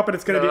gonna look up and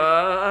it's gonna be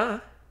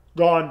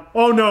gone.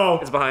 Oh no!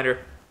 It's behind her.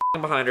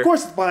 Behind her. Of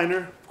course it's behind her.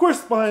 Of course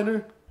it's behind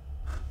her.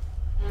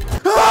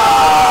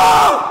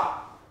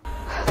 Ah!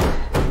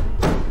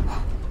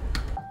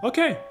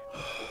 Okay.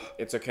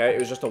 It's okay. It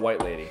was just a white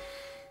lady.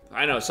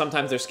 I know.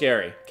 Sometimes they're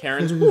scary.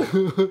 Karen's.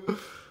 Dude,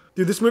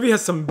 this movie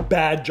has some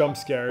bad jump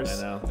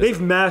scares. I know.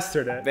 They've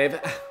mastered it. They've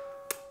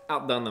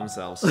outdone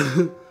themselves.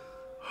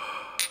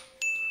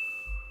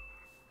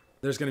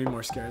 There's gonna be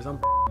more scares. I'm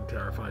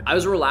terrified. I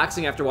was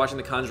relaxing after watching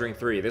The Conjuring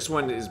 3. This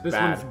one is bad. This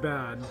one's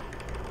bad.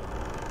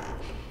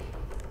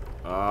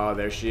 Oh,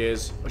 there she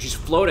is. Oh, she's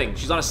floating.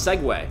 She's on a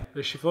Segway.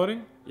 Is she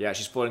floating? Yeah,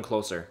 she's floating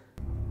closer.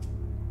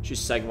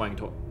 She's segwaying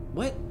to...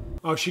 What?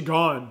 Oh, she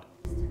gone.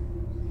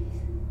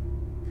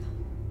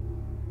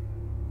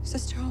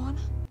 Sister Oana?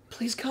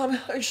 Please come.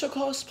 You're so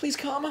close. Please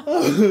come.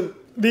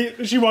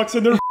 She walks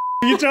in, they're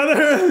each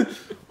other.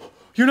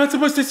 You're not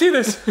supposed to see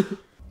this.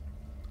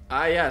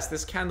 Ah, yes.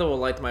 This candle will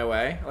light my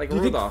way. Like Do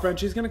you think Rudolph.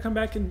 Frenchie's gonna come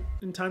back in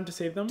time to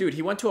save them? Dude,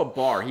 he went to a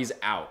bar. He's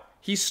out.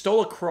 He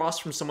stole a cross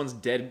from someone's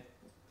dead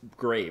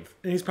grave.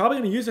 And he's probably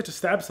gonna use it to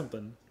stab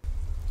something.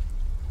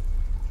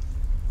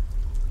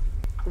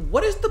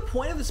 What is the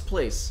point of this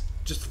place?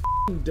 Just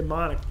f***ing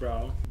demonic,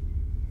 bro.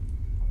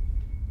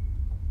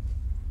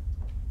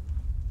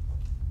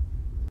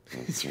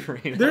 It's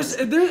raining. There's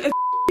f***ing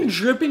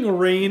dripping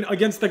rain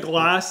against the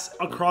glass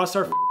across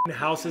our f***ing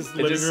house's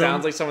living room. It just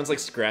sounds like someone's like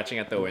scratching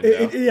at the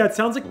window. Yeah, it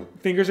sounds like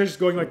fingers are just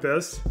going like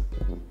this.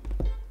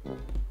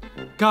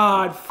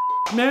 God,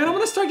 man, I'm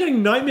gonna start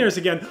getting nightmares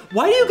again.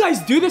 Why do you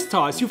guys do this to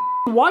us? You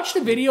watch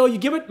the video, you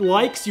give it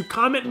likes, you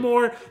comment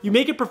more, you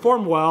make it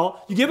perform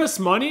well, you give us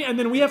money, and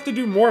then we have to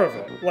do more of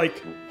it.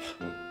 Like,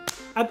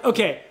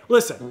 okay,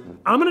 listen,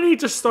 I'm gonna need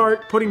to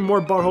start putting more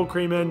butthole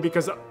cream in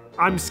because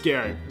I'm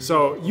scared.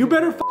 So you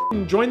better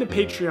join the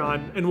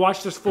Patreon and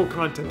watch this full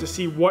content to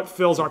see what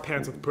fills our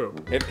pants with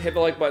poop. Hit the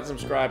like button,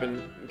 subscribe,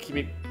 and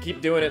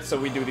keep doing it so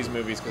we do these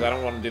movies because I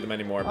don't want to do them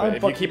anymore. But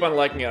if you keep on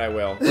liking it, I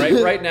will.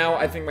 Right now,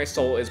 I think my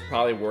soul is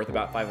probably worth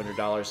about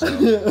 $500. So.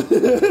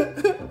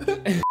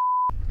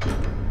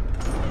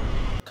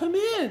 Come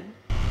in.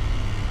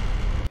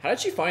 How did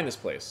she find this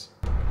place?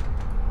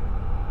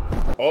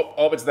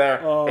 Oh, it's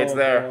there. Oh, it's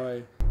there.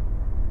 Boy.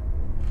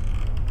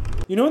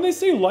 You know when they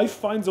say life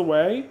finds a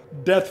way,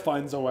 death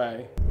finds a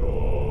way.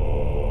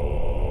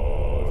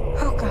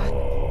 Oh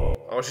God.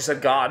 Oh, she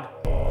said God.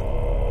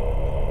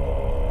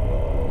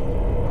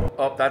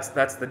 Oh, that's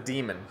the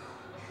demon.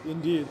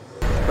 Indeed.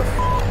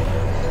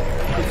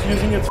 It's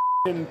using its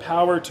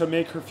power to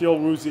make her feel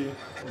woozy.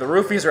 The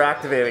roofies are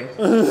activating.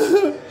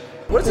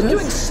 What is it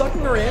doing?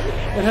 Sucking her in?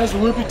 It has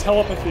rupee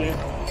telepathy.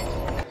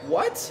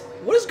 What?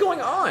 What is going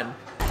on?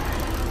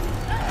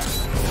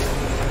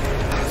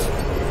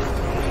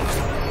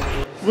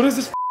 What is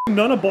this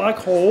nun a black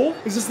hole?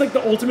 Is this like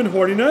the ultimate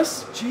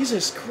horniness?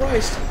 Jesus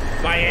Christ.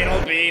 My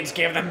anal beads,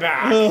 give them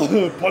back.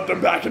 Put them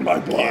back in my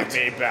butt.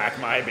 Give me back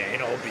my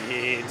anal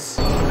beads.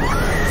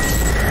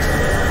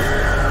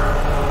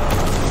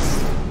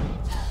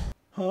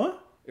 Huh?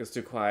 It was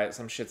too quiet.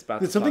 Some shit's about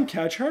to Did something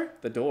catch her?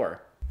 The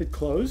door. It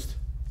closed?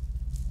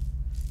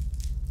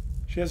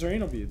 She has her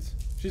anal beads.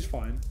 She's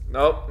fine.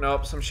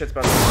 Nope. Some shit's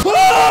about to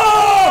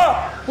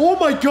Ah! Oh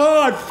my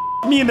god! F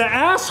me in the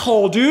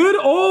asshole, dude!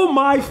 Oh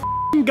my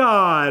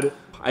god!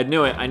 I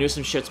knew it. I knew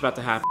some shit's about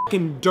to happen.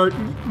 Fucking dirt.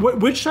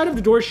 Which side of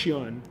the door is she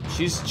on?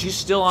 She's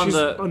still on She's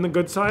on the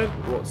good side?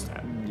 Well,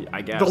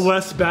 I guess. The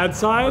less bad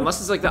side? Unless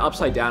it's like the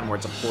upside down where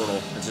it's a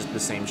portal. It's just the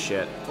same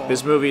shit.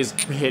 This movie is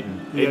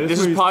hidden. Yeah, this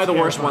is probably the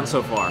worst one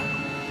so far.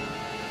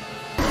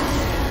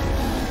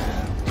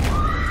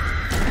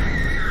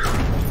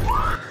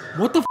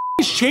 What the f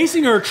is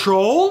chasing her,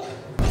 troll?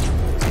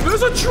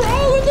 There's a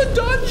troll in the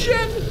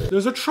dungeon!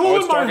 There's a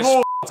troll in my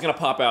hole. It's gonna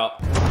pop out.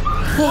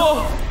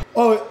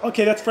 Oh,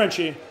 okay, that's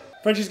Frenchie.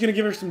 Frenchie's gonna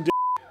give her some dick.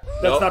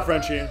 That's not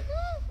Frenchie.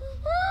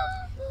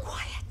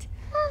 Quiet.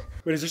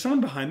 Wait, is there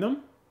someone behind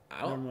them?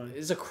 I don't.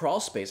 It's a crawl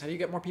space. How do you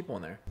get more people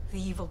in there? The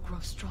evil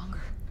grows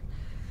stronger.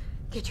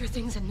 Get your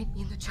things and meet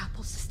me in the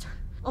chapel, sister.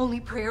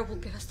 Only prayer will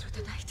get us through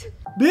the night.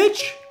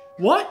 Bitch!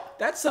 What?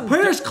 That's some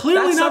prayer's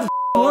clearly not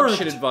dog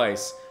shit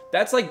advice.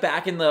 That's like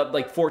back in the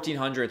like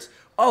 1400s.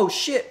 Oh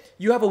shit!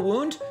 You have a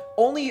wound?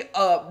 Only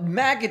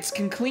maggots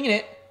can clean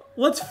it.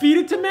 Let's feed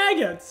it to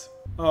maggots.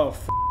 Oh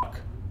fuck!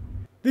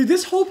 Dude,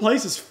 this whole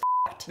place is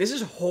fucked. This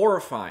is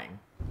horrifying.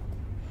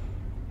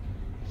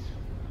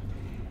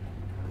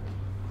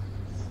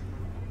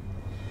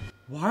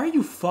 Why are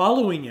you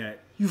following it?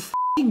 You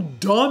fucking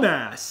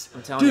dumbass.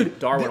 I'm telling you, dude,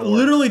 Darwin Award.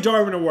 Literally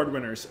Darwin Award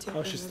winners.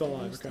 Oh, she's still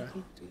alive. Okay.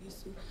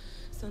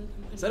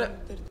 Is that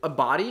a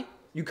body?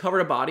 You covered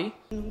a body?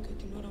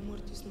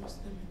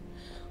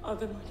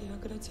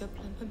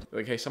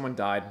 Okay, someone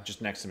died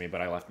just next to me,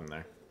 but I left them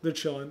there. They're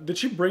chilling. Did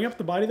she bring up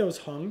the body that was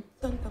hung?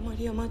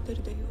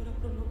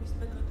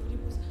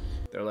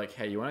 They're like,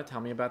 hey, you want to tell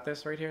me about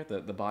this right here?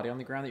 The body on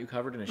the ground that you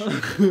covered in a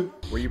sheet?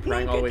 Were you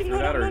praying all the way through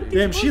that? Or...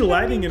 Damn, she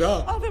lighting it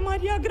up.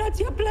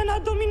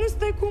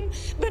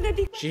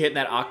 She hit in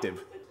that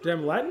octave.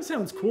 Damn, Latin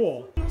sounds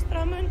cool.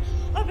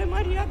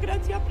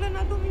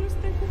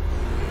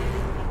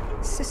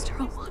 Sister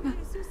Alana.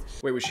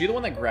 Wait, was she the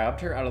one that grabbed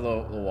her out of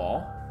the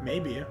wall?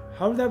 Maybe.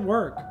 How did that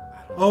work?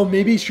 Oh,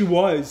 maybe she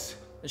was.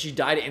 And she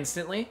died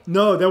instantly?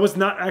 No, that was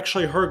not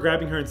actually her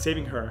grabbing her and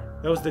saving her.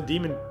 That was the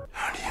demon.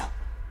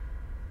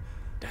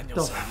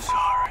 Daniel's I'm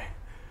sorry.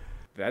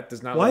 That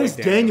does not. Why look is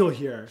like Daniel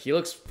here? He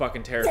looks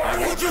fucking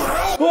terrifying.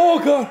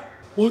 Oh god!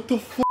 What the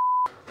f?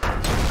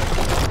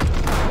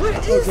 What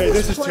is okay,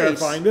 this is place?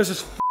 terrifying. This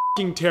is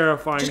fucking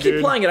terrifying, Just dude.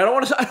 keep playing it. I don't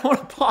want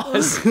to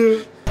pause.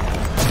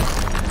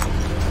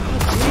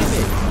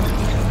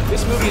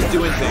 This movie is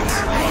doing things.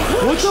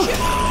 What the?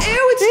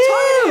 Ew! It's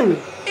tugging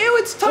him. Ew!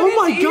 It's tugging Oh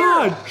my his ear.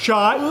 god!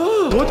 Shot!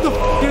 What the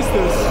f is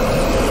this?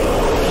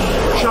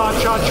 Shot!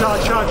 Shot!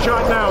 Shot! Shot!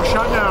 Shot now!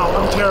 Shot now!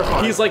 I'm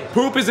terrified. He's like,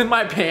 poop is in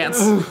my pants.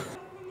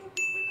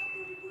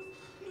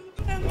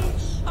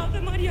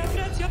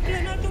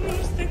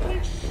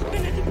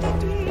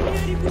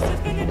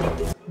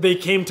 They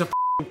came to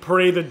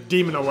pray the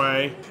demon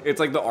away. It's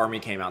like the army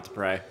came out to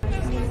pray.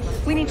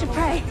 We need to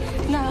pray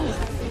now.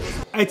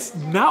 It's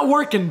not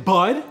working,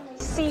 bud.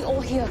 See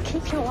or hear,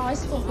 keep your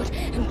eyes forward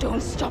and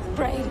don't stop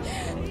praying.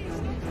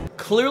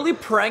 Clearly,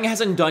 praying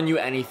hasn't done you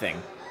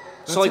anything.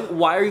 So, like,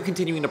 why are you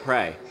continuing to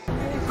pray?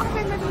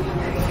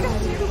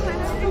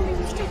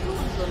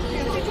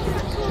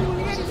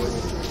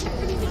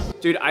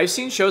 Dude, I've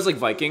seen shows like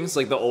Vikings,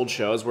 like the old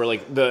shows, where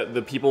like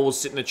the people will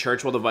sit in the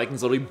church while the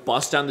Vikings literally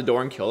bust down the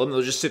door and kill them.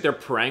 They'll just sit there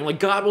praying, like,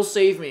 God will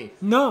save me.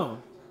 No.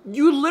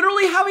 You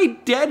literally have a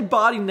dead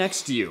body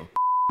next to you.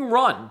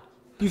 Run.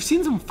 You've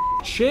seen some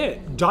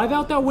shit. Dive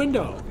out that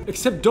window.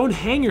 Except don't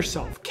hang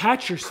yourself.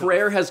 Catch yourself.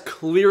 Prayer has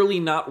clearly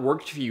not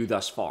worked for you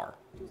thus far.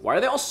 Why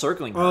are they all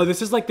circling? Oh,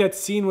 this is like that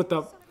scene with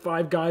the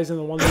 5 guys in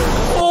the one.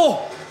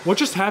 Oh! What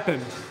just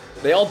happened?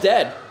 They all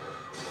dead.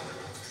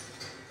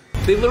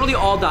 They literally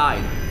all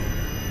died.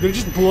 They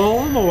just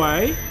blow them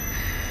away?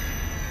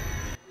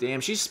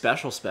 Damn, she's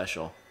special.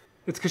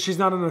 It's because she's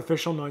not an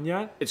official nun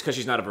yet? It's because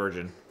she's not a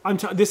virgin.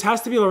 This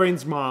has to be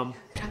Lorraine's mom.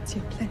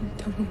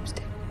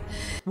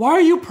 Why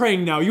are you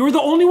praying now? You were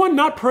the only one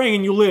not praying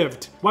and you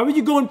lived. Why would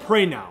you go and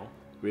pray now?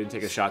 We didn't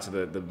take a shot to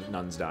the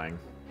nuns dying.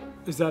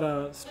 Is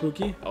that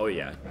spooky? Oh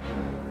yeah.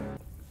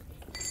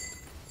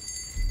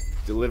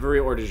 Delivery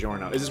or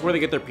DiGiorno? Is this where they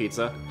get their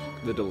pizza?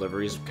 The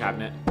deliveries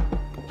cabinet?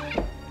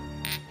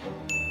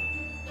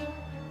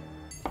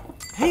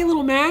 Hey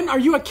little man, are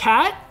you a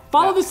cat?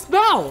 Follow the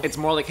bell. It's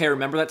more like, hey,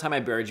 remember that time I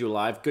buried you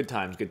alive? Good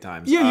times, good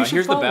times. Yeah, you should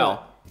here's the follow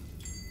bell.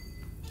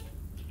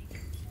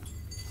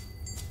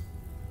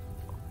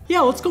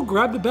 Yeah, let's go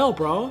grab the bell,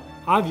 bro.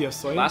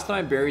 Obviously. Last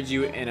time I buried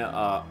you in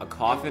a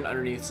coffin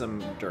underneath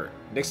some dirt.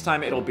 Next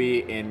time it'll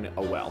be in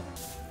a well.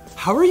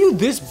 How are you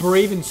this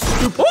brave and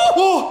stupid?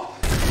 Oh!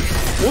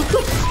 What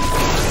the?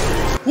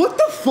 What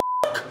the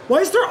fuck? Why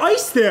is there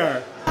ice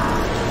there?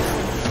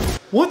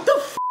 What the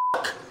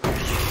fuck?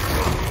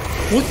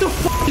 What the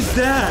fuck is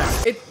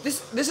that?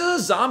 This is a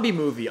zombie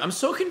movie. I'm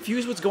so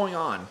confused what's going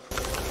on.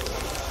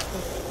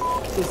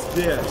 What is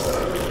this?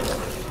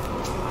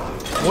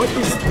 What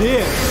is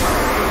this?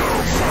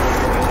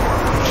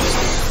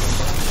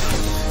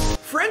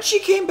 Frenchie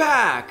came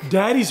back!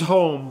 Daddy's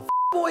home.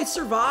 Boy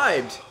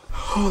survived.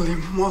 Holy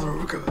mother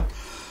of God.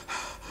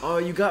 Oh,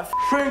 you got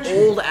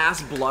old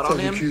ass blood on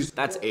him?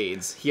 That's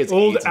AIDS. He has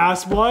old AIDS.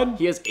 Ass blood?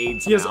 He has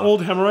AIDS. He has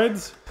old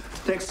hemorrhoids?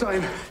 Next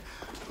time,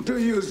 do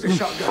use the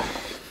shotgun.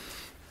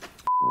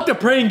 the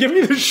praying, give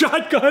me the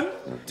shotgun.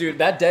 Dude,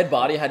 that dead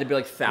body had to be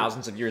like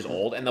thousands of years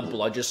old, and the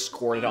blood just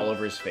squirted all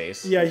over his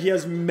face. Yeah, he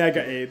has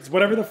mega AIDS.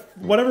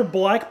 Whatever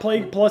Black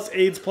Plague plus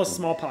AIDS plus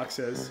smallpox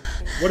is.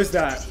 What is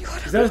that?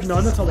 Is that a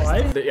nun that's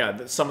alive?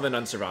 Yeah, some of the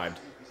nuns survived.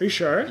 Are you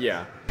sure?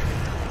 Yeah.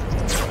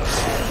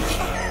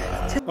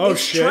 Oh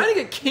It's shit. trying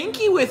to get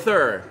kinky with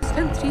her. I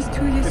think she's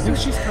kind of...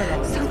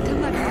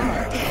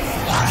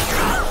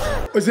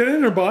 Is it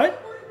in her butt?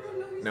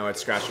 No, it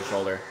scratched her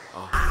shoulder.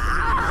 Oh.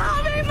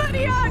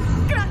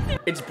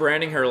 It's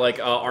branding her like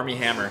Army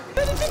Hammer.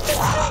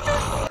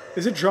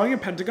 Is it drawing a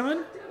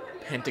pentagon?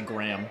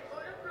 Pentagram.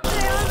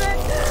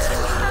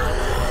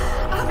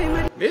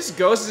 This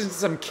ghost is into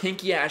some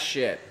kinky ass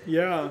shit.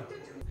 Yeah.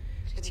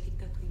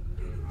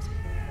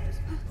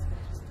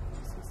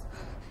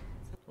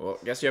 Well,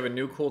 guess you have a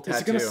new cool tattoo.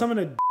 Is it gonna summon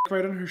a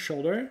right on her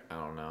shoulder? I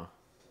don't know.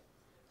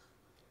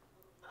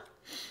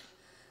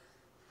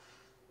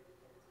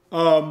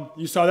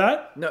 You saw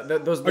that? No,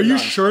 those are the Are you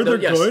nuns. sure they're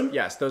yes, good?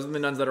 Yes, those are the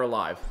nuns that are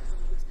alive.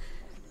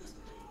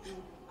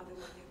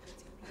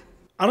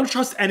 I don't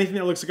trust anything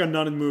that looks like a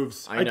nun and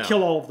moves. I know. I'd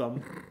kill all of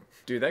them.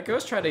 Dude, that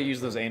ghost tried to use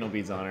those anal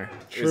beads on her.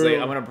 It was True. like,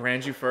 I'm gonna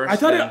brand you first. I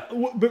thought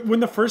then... but when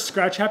the first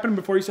scratch happened,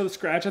 before you saw the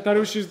scratch, I thought it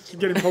was just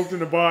getting poked in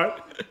the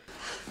butt.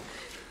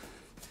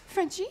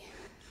 Frenchie?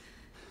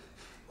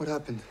 What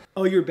happened?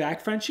 Oh, you're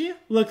back, Frenchie?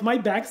 Look, my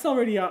back's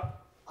already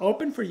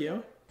open for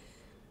you.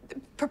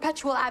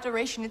 Perpetual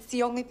adoration. It's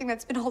the only thing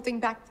that's been holding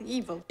back the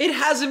evil. It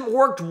hasn't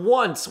worked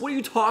once. What are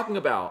you talking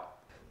about?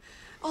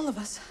 All of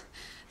us.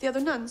 The other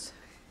nuns.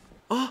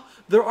 Oh,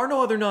 there are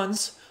no other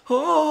nuns.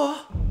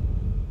 Oh.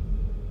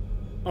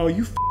 Oh,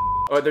 you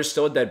Oh, there's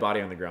still a dead body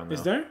on the ground, though.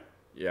 Is there?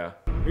 Yeah.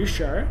 Are you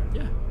sure?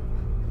 Yeah.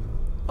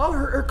 Oh,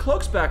 her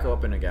cloak's back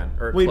open again.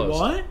 Or Wait, closed.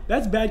 what?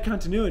 That's bad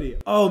continuity.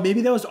 Oh,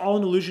 maybe that was all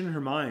an illusion in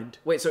her mind.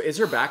 Wait, so is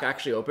her back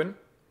actually open?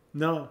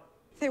 No.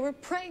 They were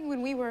praying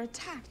when we were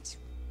attacked.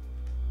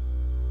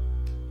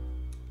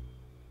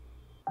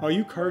 Oh,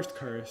 you cursed.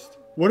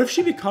 What if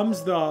she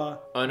becomes the...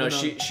 Oh no,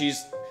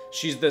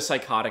 she's the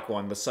psychotic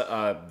one,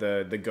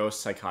 the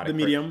ghost psychotic. The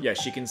medium? Yeah,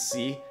 she can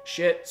see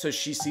shit, so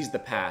she sees the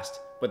past,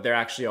 but they're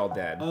actually all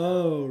dead.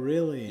 Oh,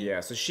 really?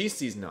 Yeah, so she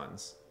sees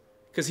nuns.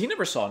 Because he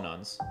never saw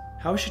nuns.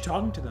 How is she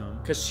talking to them?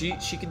 Because she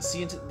can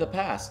see into the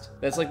past.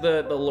 That's like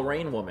the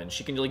Lorraine woman.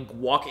 She can like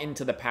walk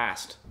into the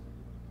past.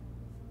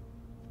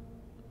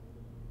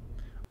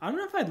 I don't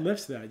know if I'd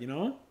lift that, you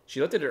know? She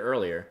lifted it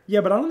earlier.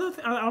 Yeah, but I don't know.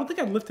 I don't think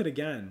I'd lift it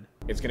again.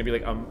 It's gonna be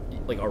like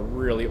a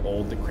really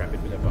old,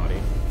 decrepit dead body.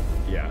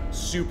 Yeah,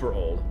 super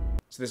old.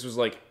 So this was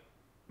like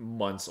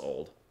months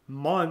old.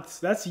 Months?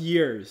 That's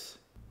years.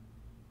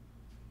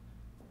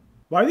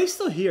 Why are they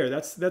still here?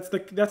 That's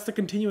the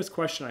continuous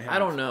question I have. I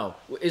don't know.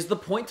 Is the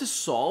point to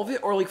solve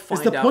it or like find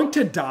out? Is the point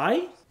to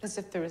die? As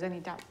if there was any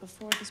doubt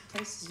before, this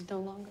place is no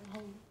longer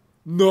home.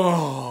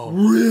 No.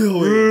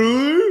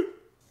 Really?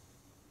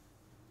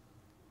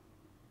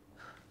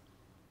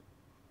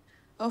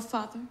 Oh,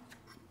 Father.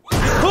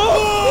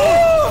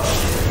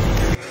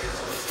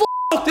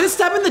 Did it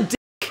stab in the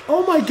dick?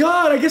 Oh my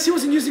god, I guess he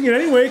wasn't using it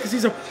anyway because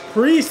he's a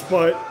priest,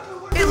 but...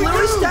 It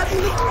literally stabbed in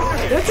the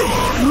dick! That's a...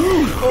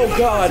 Oh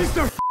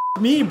god.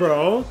 Me,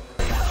 bro.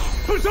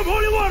 Put some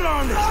holy water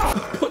on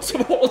this! Put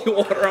some holy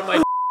water on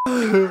my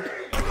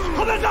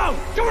Hold that down!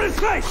 Show it in his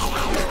face!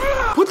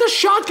 Put the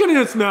shotgun in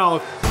its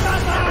mouth!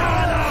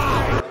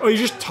 Oh, you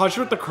just touched it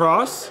with the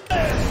cross?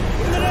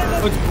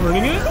 Oh, it's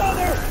burning it?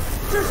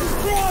 Jesus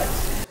Christ!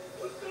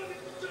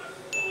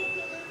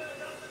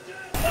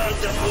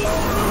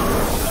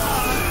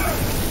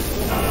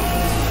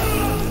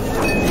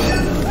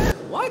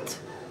 What?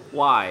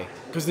 Why?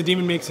 Because the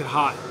demon makes it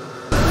hot.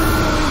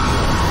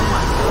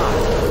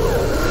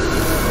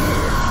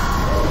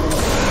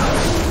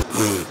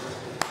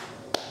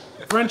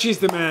 Frenchie's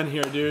the man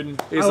here, dude.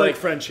 He's I like like,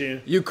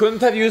 Frenchie. You couldn't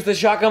have used the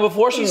shotgun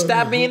before she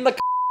stabbed me in the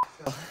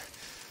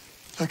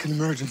Like an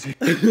emergency.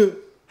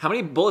 How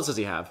many bullets does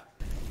he have?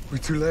 We're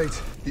too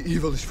late. The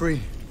evil is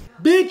free.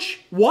 Bitch!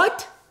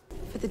 What?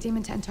 For the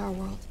demon to enter our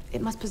world,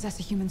 it must possess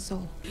a human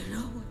soul. You know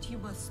what you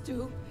must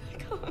do? I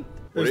can't.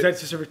 Is that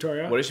Sister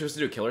Victoria? What is she supposed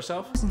to do? Kill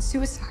herself? It wasn't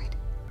suicide.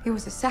 It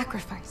was a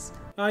sacrifice.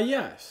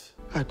 Yes.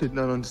 I did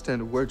not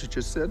understand a word you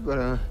just said,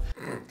 but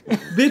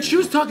Bitch, she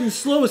was talking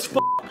slow as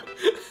fuck.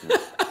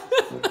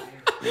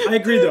 I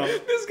agree, though.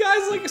 This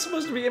guy's like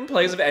supposed to be in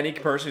place of any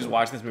person who's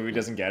watching this movie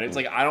doesn't get it. It's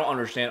like, I don't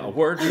understand a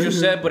word you just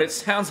said, but it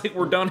sounds like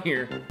we're done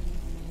here.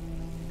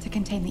 To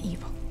contain the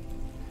evil.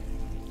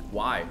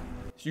 Why?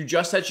 You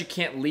just said you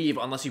can't leave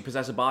unless you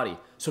possess a body.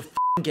 So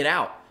get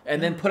out.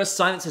 And then put a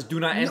sign that says do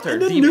not enter.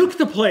 And then Demon. nuke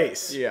the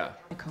place. Yeah.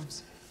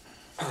 Catacombs.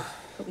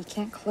 But we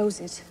can't close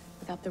it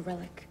without the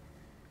relic.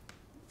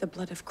 The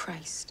blood of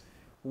Christ.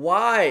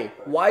 Why?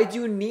 Why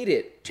do you need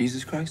it?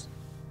 Jesus Christ?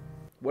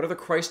 What other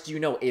Christ do you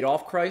know?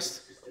 Adolf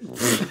Christ?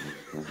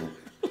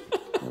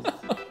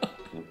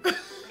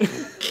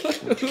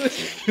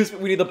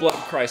 We need the blood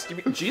of Christ. You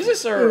mean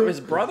Jesus or his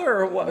brother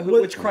or what?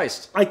 Which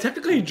Christ? I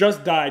technically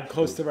just died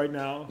close to right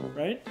now,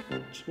 right?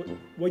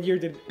 What year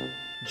did...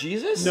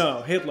 Jesus?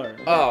 No, Hitler.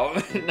 Oh,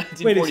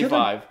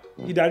 1945.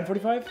 Wait, he died in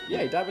 45?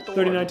 Yeah, he died with the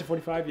 39 to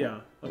 45,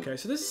 yeah. Okay,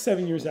 so this is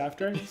 7 years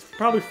after. He's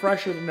probably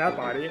fresher than that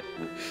body.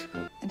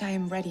 And I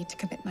am ready to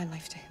commit my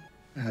life to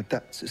him.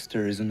 That,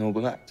 sister, is a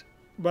noble act.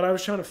 But I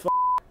was trying to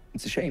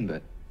It's a shame,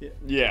 but...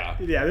 Yeah.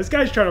 Yeah, this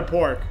guy's trying to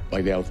pork.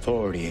 By the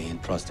authority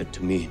entrusted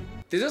to me.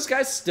 Does this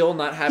guy still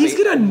not have He's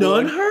gonna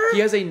nun her? He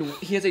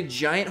has a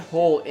giant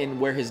hole in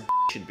where his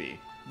should be.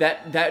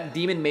 That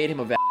demon made him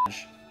a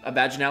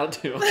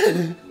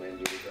vaginality.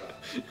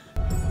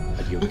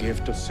 At your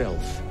gift of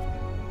self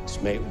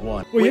is made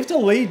one. Wait, you have to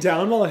lay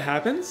down while it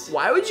happens?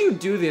 Why would you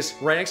do this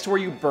right next to where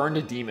you burned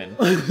a demon?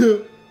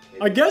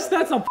 I guess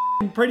that's a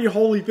pretty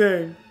holy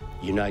thing.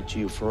 Unite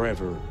you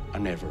forever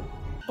and ever.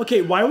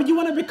 Okay, why would you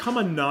want to become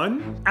a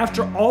nun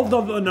after all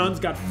the nuns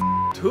got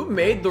Who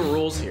made the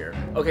rules here?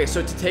 Okay,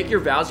 so to take your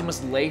vows, you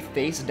must lay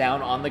face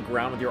down on the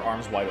ground with your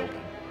arms wide open.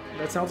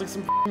 That sounds like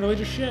some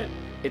religious shit.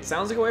 It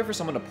sounds like a way for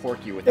someone to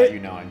pork you without you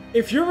knowing.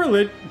 If you're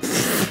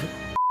religious...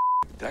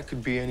 That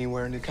could be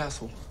anywhere in the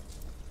castle.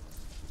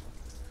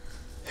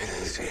 It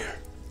is here.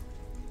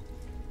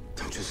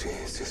 Don't you see?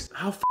 It's just...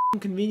 How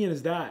convenient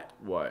is that?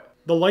 What?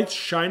 The light's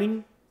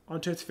shining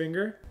onto its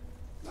finger?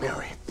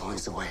 Mary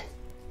points the way.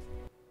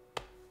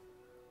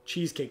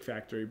 Cheesecake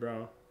Factory,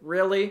 bro.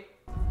 Really?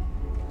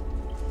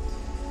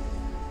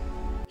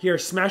 Here,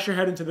 smash your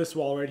head into this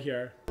wall right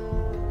here.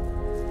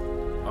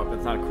 Oh,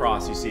 that's not a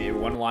cross, you see.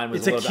 One line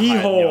was It's a a little bit higher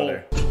than the keyhole.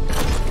 other.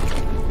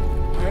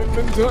 I haven't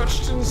been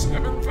touched in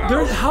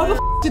 7,000. How the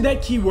did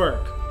that key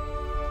work?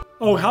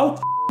 Oh,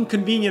 how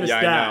convenient is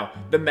Yeah, that? I know.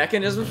 The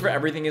mechanism for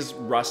everything is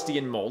rusty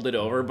and molded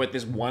over, but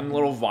this one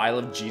little vial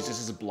of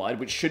Jesus' blood,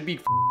 which should be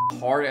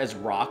hard as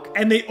rock.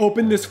 And they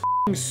opened this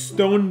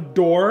stone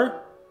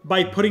door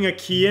by putting a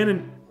key in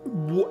and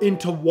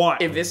into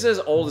what? If this is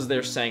as old as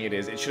they're saying it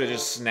is, it should have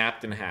just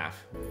snapped in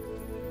half.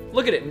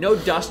 Look at it, no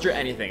dust or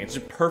anything. It's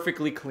just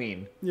perfectly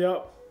clean.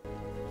 Yep.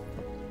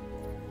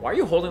 Why are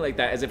you holding like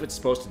that as if it's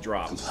supposed to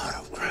drop? The blood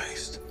of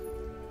Christ.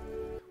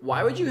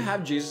 Why would you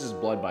have Jesus'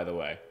 blood, by the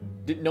way?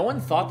 No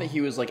one thought that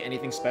he was like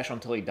anything special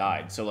until he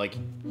died. So like,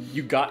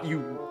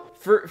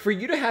 for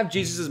you to have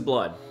Jesus'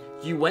 blood,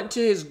 you went to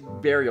his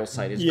burial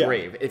site, his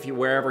grave,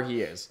 wherever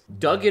he is,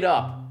 dug it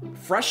up,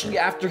 freshly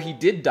after he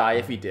did die,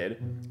 if he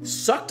did,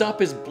 sucked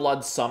up his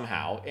blood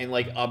somehow in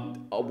like a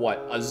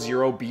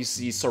 0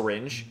 BC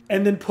syringe,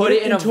 and then put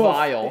it in into a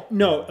vial.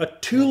 A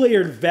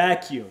 2-layered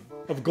vacuum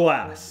of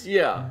glass.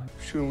 Yeah.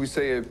 Shouldn't we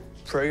say a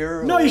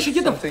prayer? No, or you should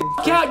get something?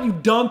 the out, you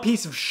dumb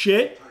piece of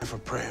shit. Time for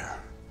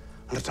prayer.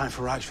 And a time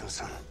for action,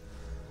 son.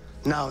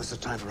 Now is the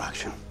time for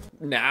action.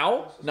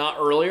 Now? Not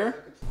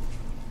earlier?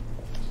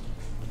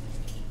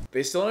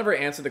 They still never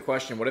answered the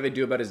question, what do they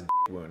do about his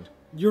wound?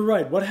 You're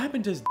right, what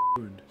happened to his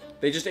wound?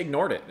 They just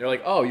ignored it. They're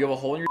like, oh, you have a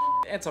hole in your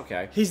It's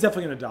okay. He's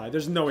definitely gonna die.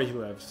 There's no way he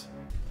lives.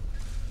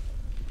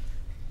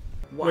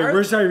 Why Wait,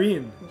 where's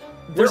Irene?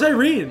 Where's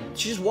Irene?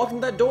 She just walked in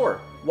that door.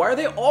 Why are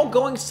they all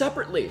going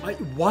separately?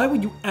 Why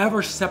would you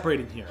ever separate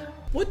in here?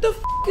 What the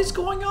f is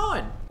going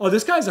on? Oh,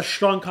 this guy's a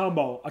strong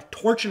combo. A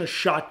torch and a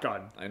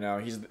shotgun. I know,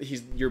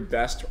 he's your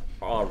best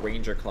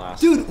ranger class.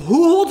 Dude,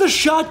 who holds a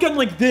shotgun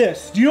like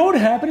this? Do you know what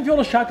would happen if you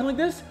hold a shotgun like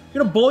this?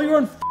 You're gonna blow your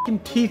own fucking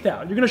teeth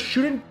out. You're gonna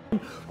shoot it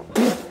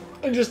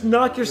and just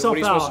knock yourself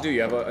out. What are you supposed to do?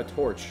 You have a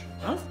torch.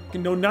 I don't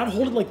fucking know, not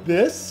hold it like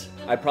this?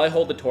 I'd probably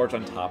hold the torch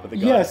on top of the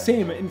gun. Yeah,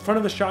 same, in front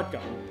of the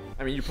shotgun.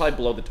 I mean, you probably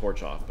blow the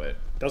torch off, but...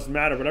 Doesn't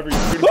matter, whatever you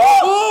do.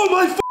 Oh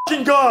my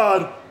fucking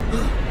god!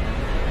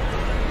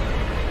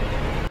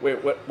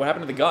 Wait, what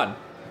happened to the gun?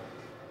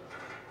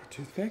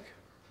 Toothpick?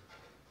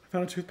 I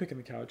found a toothpick in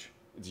the couch.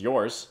 It's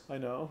yours. I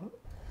know.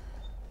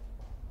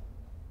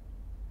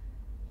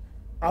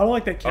 I don't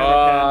like that camera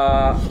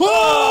pan.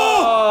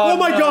 Oh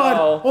my god!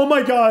 No. Oh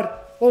my god!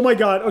 Oh my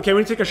god. Okay, we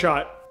need to take a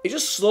shot. He's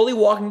just slowly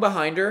walking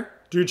behind her.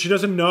 Dude, she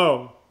doesn't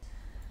know.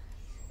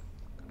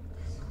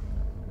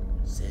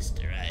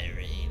 Sister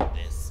Irene,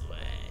 this way.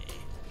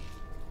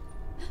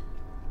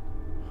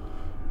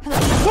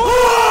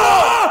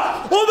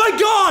 Oh my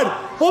god!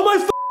 Oh my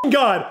fucking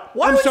god!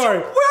 I'm sorry.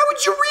 Why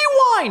would you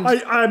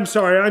rewind? I'm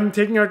sorry.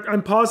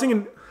 I'm pausing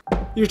and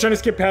you're trying to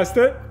skip past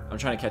it? I'm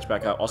trying to catch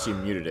back up. Also, you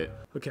muted it.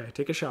 Okay,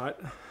 take a shot.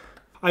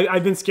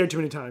 I've been scared too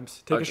many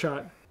times. Take a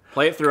shot.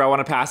 Play it through. I want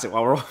to pass it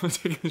while we're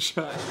taking a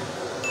shot.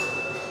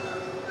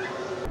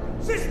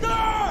 Sister!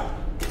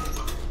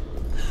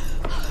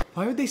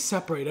 Why would they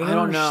separate? I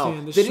don't know.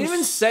 understand. This They is didn't so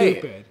even say it.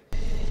 stupid.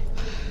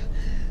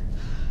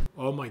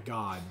 Oh my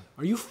god.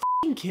 Are you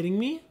fucking kidding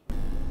me?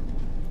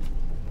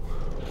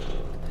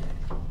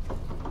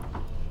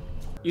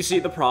 You see,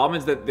 the problem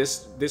is that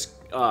this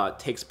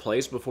takes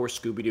place before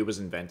Scooby-Doo was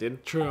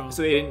invented. True.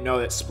 So they didn't know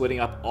that splitting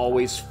up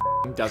always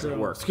doesn't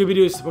work.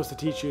 Scooby-Doo is supposed to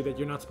teach you that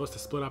you're not supposed to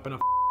split up in a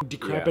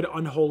decrepit,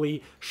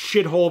 unholy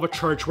shithole of a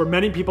church where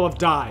many people have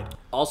died.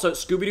 Also,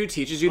 Scooby-Doo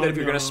teaches you that if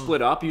you're gonna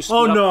split up, you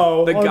split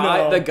up.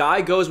 The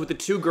guy goes with the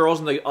 2 girls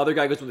and the other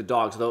guy goes with the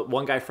dog. So the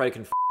one guy, Freddy,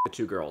 can f the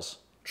 2 girls.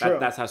 True.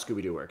 That's how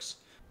Scooby-Doo works.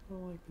 I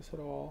don't like this at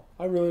all.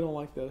 I really don't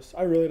like this.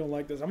 I really don't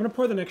like this. I'm gonna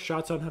pour the next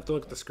shot so I don't have to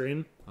look at the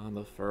screen. On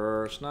the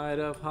first night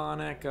of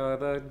Hanukkah,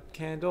 the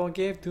candle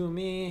gave to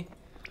me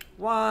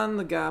one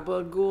the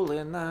gabagool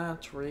in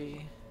that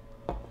tree.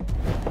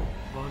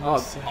 Oh,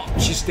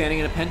 she's standing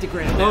in a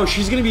pentagram now. Oh,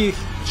 she's gonna be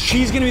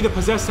the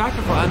possessed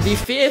sacrifice. On the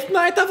fifth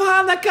night of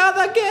Hanukkah,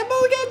 the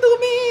candle gave to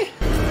me.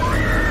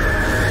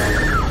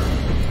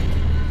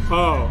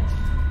 Oh.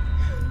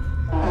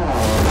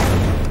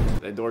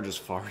 That door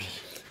just farted.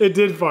 It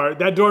did fart.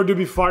 That door do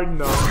be farting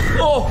though.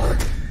 Oh!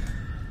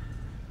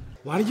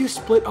 Why did you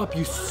split up,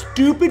 you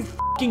stupid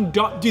fucking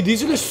dog? Dude,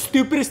 these are the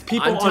stupidest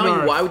people on Earth. I'm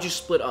telling you, why would you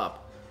split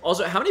up?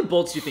 Also, how many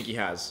bullets do you think he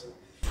has?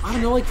 I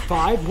don't know, like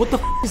 5? What the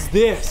f is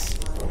this?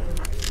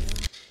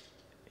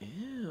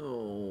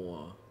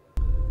 Ew.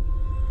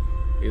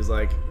 He's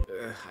like,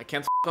 I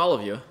can't f all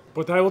of you.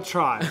 But I will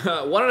try.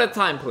 One at a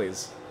time,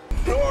 please.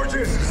 Lord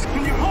Jesus,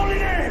 in your holy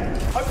name,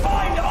 I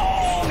bind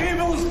all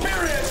evil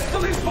spirits to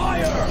this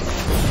fire!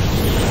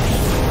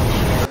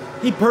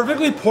 He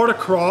perfectly poured a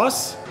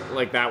cross.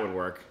 Like that would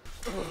work.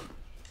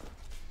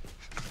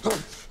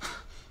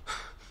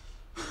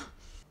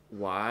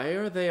 Why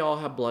are they all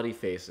have bloody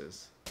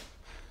faces?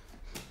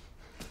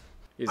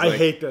 I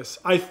hate this.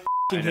 I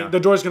f***ing hate. The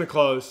door's gonna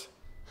close.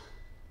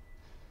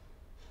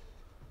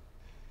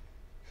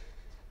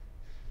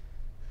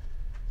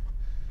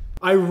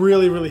 I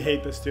really, really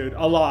hate this dude.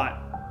 A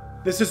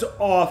lot. This is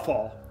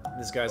awful.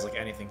 This guy's like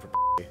anything for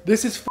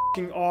This is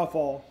f***ing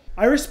awful.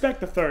 I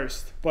respect the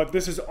thirst, but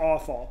this is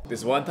awful.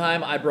 This one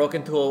time, I broke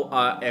into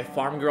a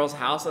farm girl's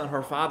house and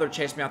her father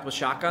chased me out with a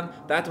shotgun.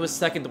 That was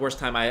second worst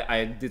time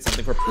I did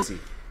something for pussy.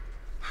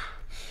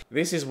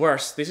 This is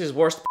worse. This is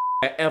worst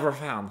I ever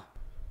found.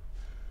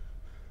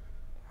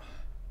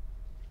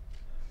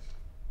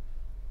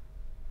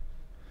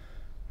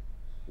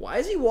 Why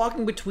is he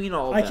walking between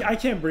all of them? I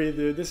can't breathe,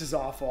 dude. This is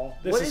awful.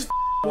 This What is the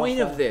point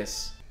of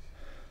this?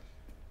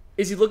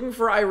 Is he looking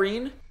for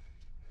Irene?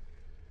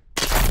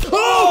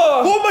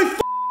 Oh! Oh my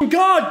f***ing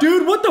god,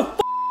 dude! What the f***?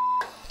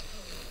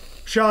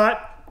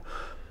 Shot.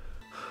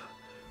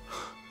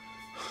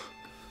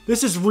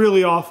 This is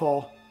really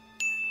awful.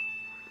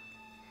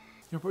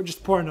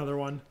 Just pour another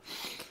one.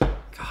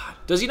 God.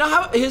 Does he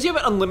have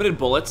unlimited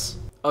bullets?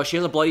 Oh, she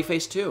has a bloody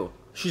face too.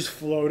 She's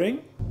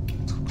floating?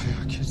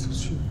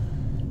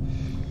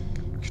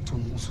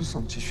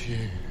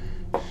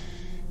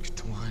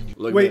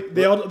 Wait,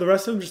 the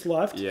rest of them just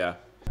left? Yeah.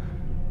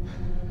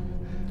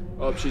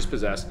 Oh, she's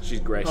possessed. She's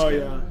gray skin. Oh,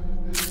 yeah.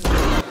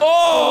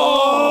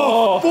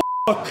 Oh!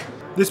 Fuck!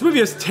 This movie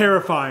is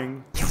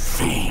terrifying. You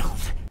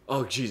failed.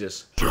 Oh,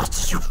 Jesus. Just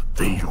as you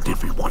failed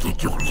everyone in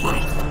your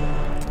life.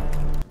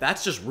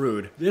 That's just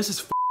rude. This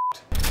is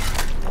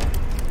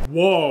f***ed.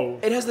 Whoa.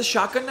 It has the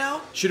shotgun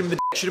now? Shoot him in the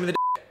dick. Shoot him in the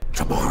dick.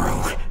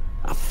 Tomorrow,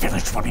 a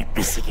village will be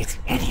missing its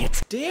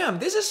idiot. Damn,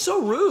 this is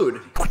so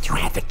rude. When you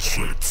had the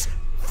chance,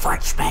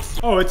 Frenchman.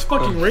 Oh, it's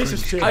fucking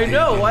racist shit. I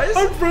know, what is...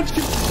 I'm French.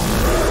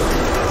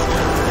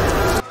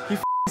 He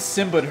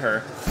Simba'd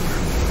her.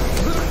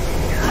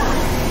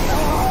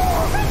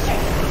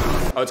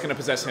 Oh, it's gonna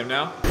possess him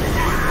now?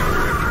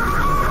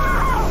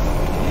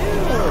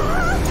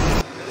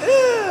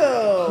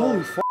 Ew. Holy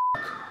f***.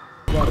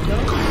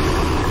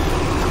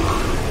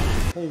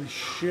 Holy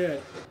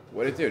shit.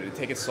 What did it do? Did it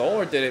take its soul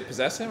or did it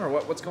possess him or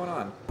what's going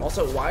on?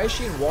 Also, why is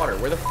she in water?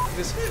 Where the f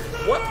is this?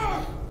 What?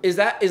 Is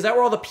that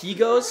where all the pee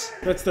goes?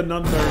 That's the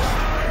nun thirst.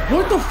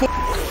 What the f?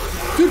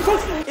 Dude,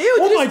 fuck. Ew,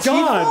 oh my god.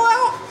 god.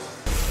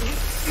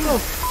 What the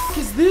f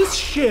is this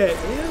shit?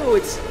 Ew,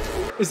 it's...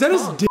 Is that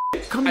his dick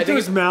coming through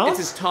his mouth? It's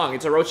his tongue.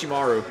 It's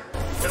Orochimaru.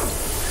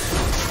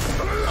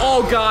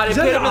 Oh god, it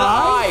hit him in the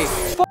eye.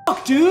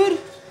 Fuck, dude.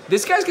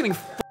 This guy's getting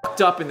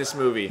fucked up in this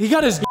movie. He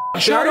got his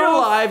shot Buried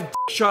off. alive,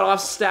 shot off,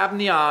 stabbed in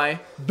the eye.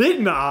 Bit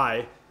in the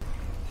eye.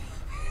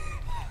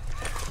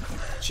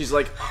 She's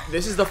like,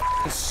 this is the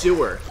f***ing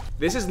sewer.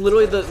 This is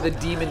literally the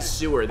demon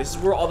sewer. This is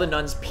where all the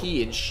nuns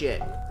pee and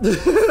shit.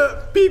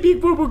 Pee pee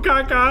poo poo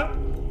caca.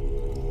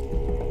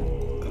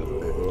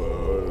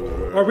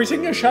 Are we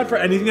taking a shot for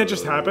anything that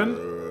just happened?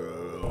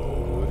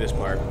 This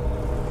part.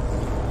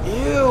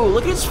 Ew,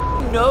 look at his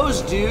f***ing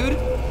nose, dude.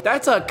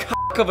 That's a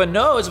cock of a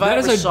nose if I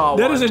ever saw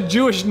one. That is a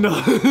Jewish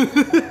nose.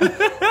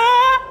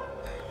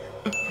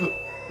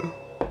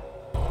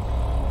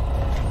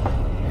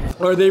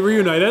 Are they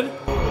reunited?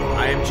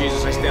 I am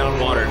Jesus, I stand on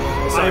water.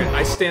 Sorry,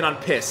 I stand on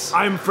piss.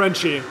 I'm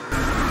Frenchie.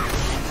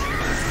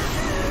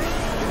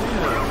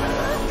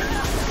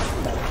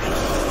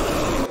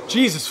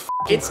 Jesus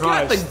fucking It's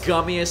Christ. got the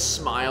gummiest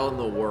smile in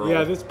the world.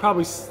 Yeah, there's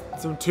probably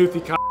some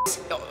toothy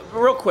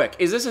Real quick,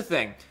 is this a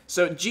thing?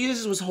 So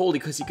Jesus was holy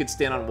because he could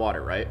stand on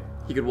water, right?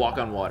 He could walk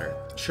on water.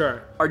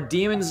 Sure. Are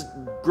demons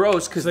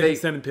gross because they can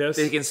stand in piss?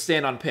 They can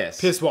stand on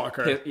piss. Piss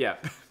walker. Yeah.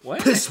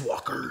 What? Piss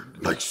walker,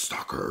 night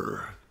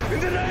stalker. In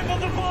the name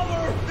of the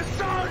Father, the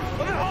Son,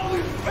 and the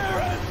Holy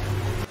Spirit.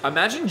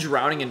 Imagine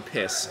drowning in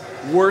piss.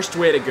 Worst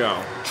way to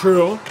go.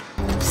 True.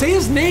 Say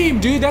his name,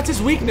 dude. That's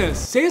his weakness.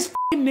 Say his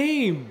f***ing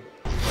name.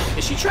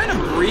 Is she trying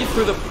to breathe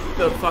through the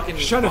fucking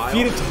She's trying to vial?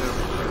 feed it to him.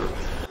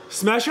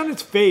 Smash on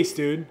its face,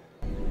 dude.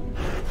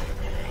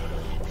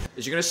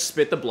 Is she gonna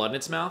spit the blood in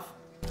its mouth?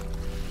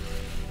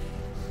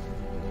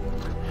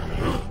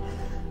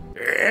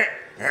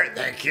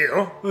 Thank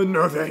you.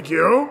 No, thank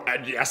you.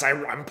 Yes,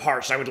 I'm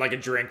parched. I would like a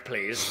drink,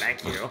 please.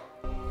 Thank you.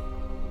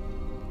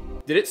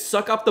 Did it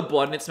suck up the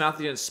blood in its mouth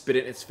and didn't spit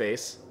it in its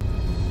face?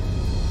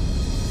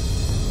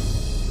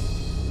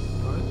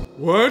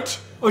 What?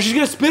 Oh, she's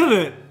gonna spit on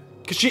it.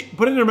 Cause she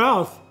put it in her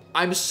mouth.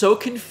 I'm so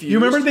confused. You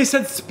remember they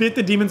said spit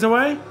the demons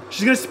away?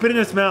 She's gonna spit in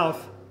its mouth.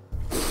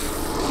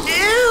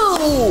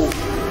 Ew!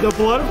 The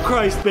blood of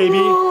Christ,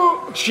 baby.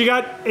 She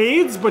got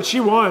AIDS, but she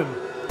won.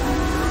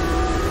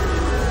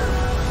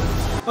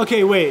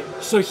 Okay, wait.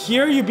 So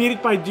here you beat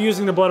it by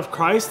using the blood of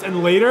Christ,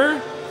 and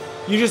later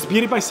you just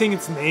beat it by saying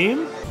its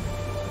name?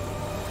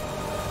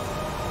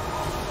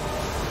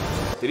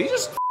 Did he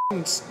just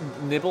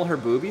nibble her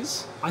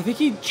boobies? I think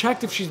he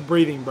checked if she's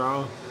breathing,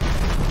 bro.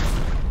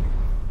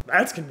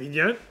 That's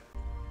convenient.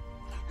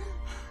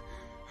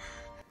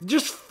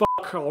 Just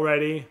fuck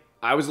already.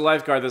 I was a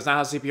lifeguard. That's not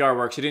how CPR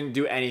works. He didn't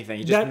do anything.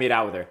 He just made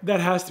out with her.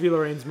 That has to be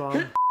Lorraine's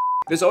mom.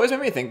 This always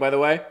made me think, by the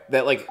way,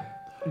 that like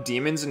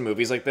demons in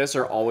movies like this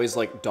are always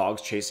like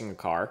dogs chasing a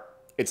car.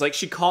 It's like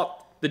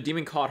the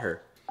demon caught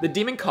her. The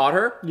demon caught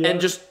her and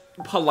just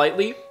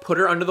politely put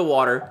her under the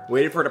water,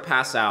 waited for her to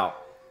pass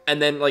out,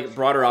 and then like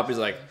brought her up. He's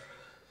like,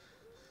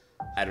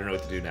 I don't know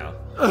what to do now.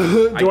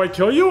 Do I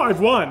kill you?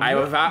 I've won. I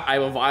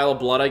have a vial of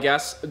blood, I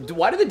guess.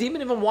 Why did the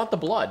demon even want the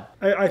blood?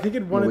 I think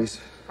it wanted... Maurice.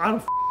 I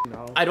don't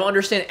know. I don't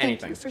understand anything.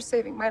 Thank you for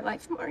saving my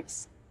life,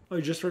 Maurice. Oh,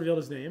 you just revealed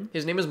his name?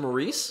 His name is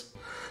Maurice?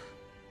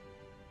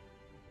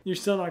 You're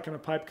still not gonna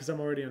pipe because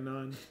I'm already a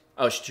nun.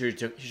 Oh, she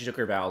took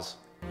her vows.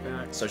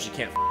 So she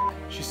can't.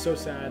 She's so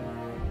sad.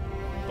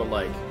 But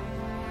like,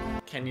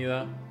 can you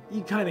though?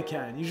 You kind of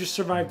can. You just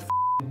survived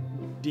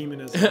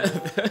demonism.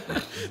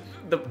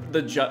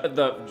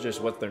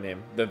 Just what's their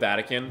name? The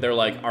Vatican. They're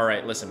like, all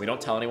right, listen, we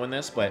don't tell anyone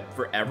this, but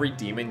for every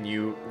demon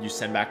you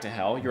send back to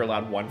hell, you're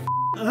allowed one.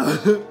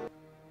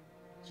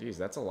 Jeez,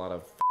 that's a lot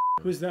of.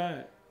 Who's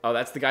that? Oh,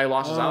 that's the guy who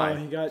lost his eye.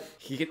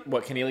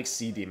 What? Can he like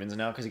see demons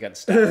now because he got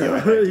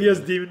stabbed? He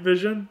has demon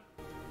vision.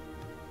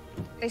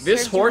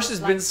 This horse has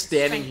been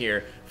standing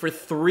here for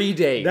 3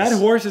 days. That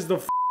horse is the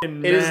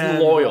f***ing man. It is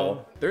loyal.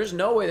 Bro. There's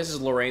no way this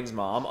is Lorraine's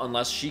mom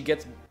unless she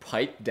gets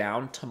piped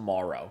down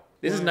tomorrow.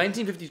 This is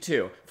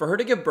 1952. For her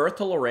to give birth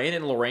to Lorraine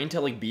and Lorraine to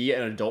like be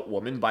an adult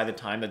woman by the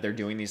time that they're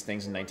doing these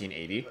things in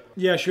 1980.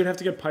 Yeah, she would have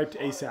to get piped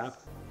ASAP.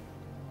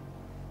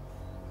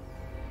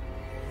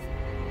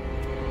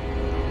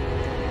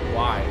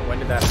 Why? When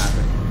did that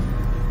happen?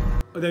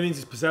 Oh, that means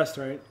he's possessed,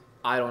 right?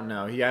 I don't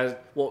know.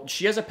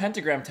 She has a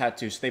pentagram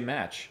tattoo, so they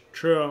match.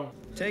 True.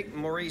 Take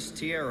Maurice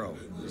Tiero.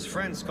 His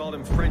friends called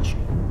him Frenchy.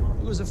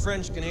 He was a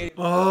French-Canadian.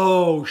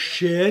 Oh,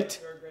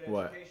 shit.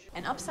 What?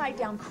 An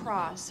upside-down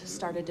cross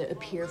started to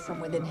appear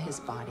from within his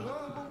body.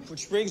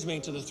 Which brings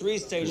me to the 3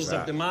 stages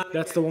of demonic...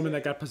 That's the woman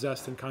that got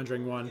possessed in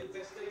Conjuring 1.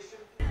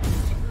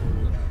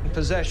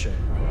 Possession.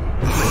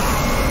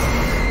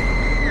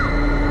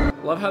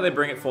 Love how they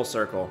bring it full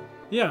circle.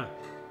 Yeah.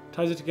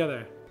 Ties it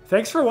together.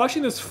 Thanks for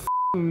watching this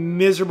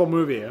miserable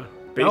movie.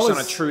 Based on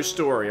a true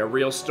story, a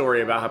real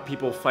story about how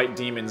people fight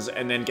demons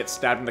and then get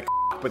stabbed in the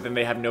but then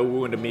they have no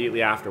wound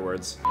immediately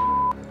afterwards.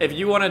 If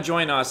you want to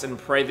join us and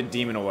pray the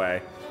demon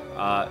away,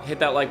 hit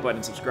that like button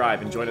and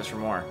subscribe and join us for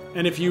more.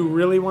 And if you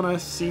really want to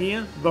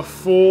see the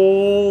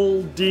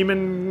full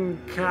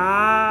demon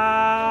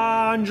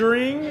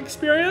conjuring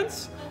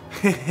experience,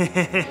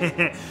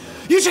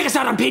 you check us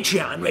out on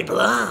Patreon right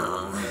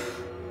below.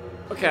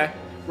 Okay,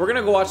 we're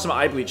gonna go watch some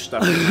eye bleach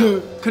stuff.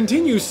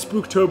 Continue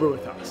Spooktober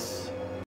with us.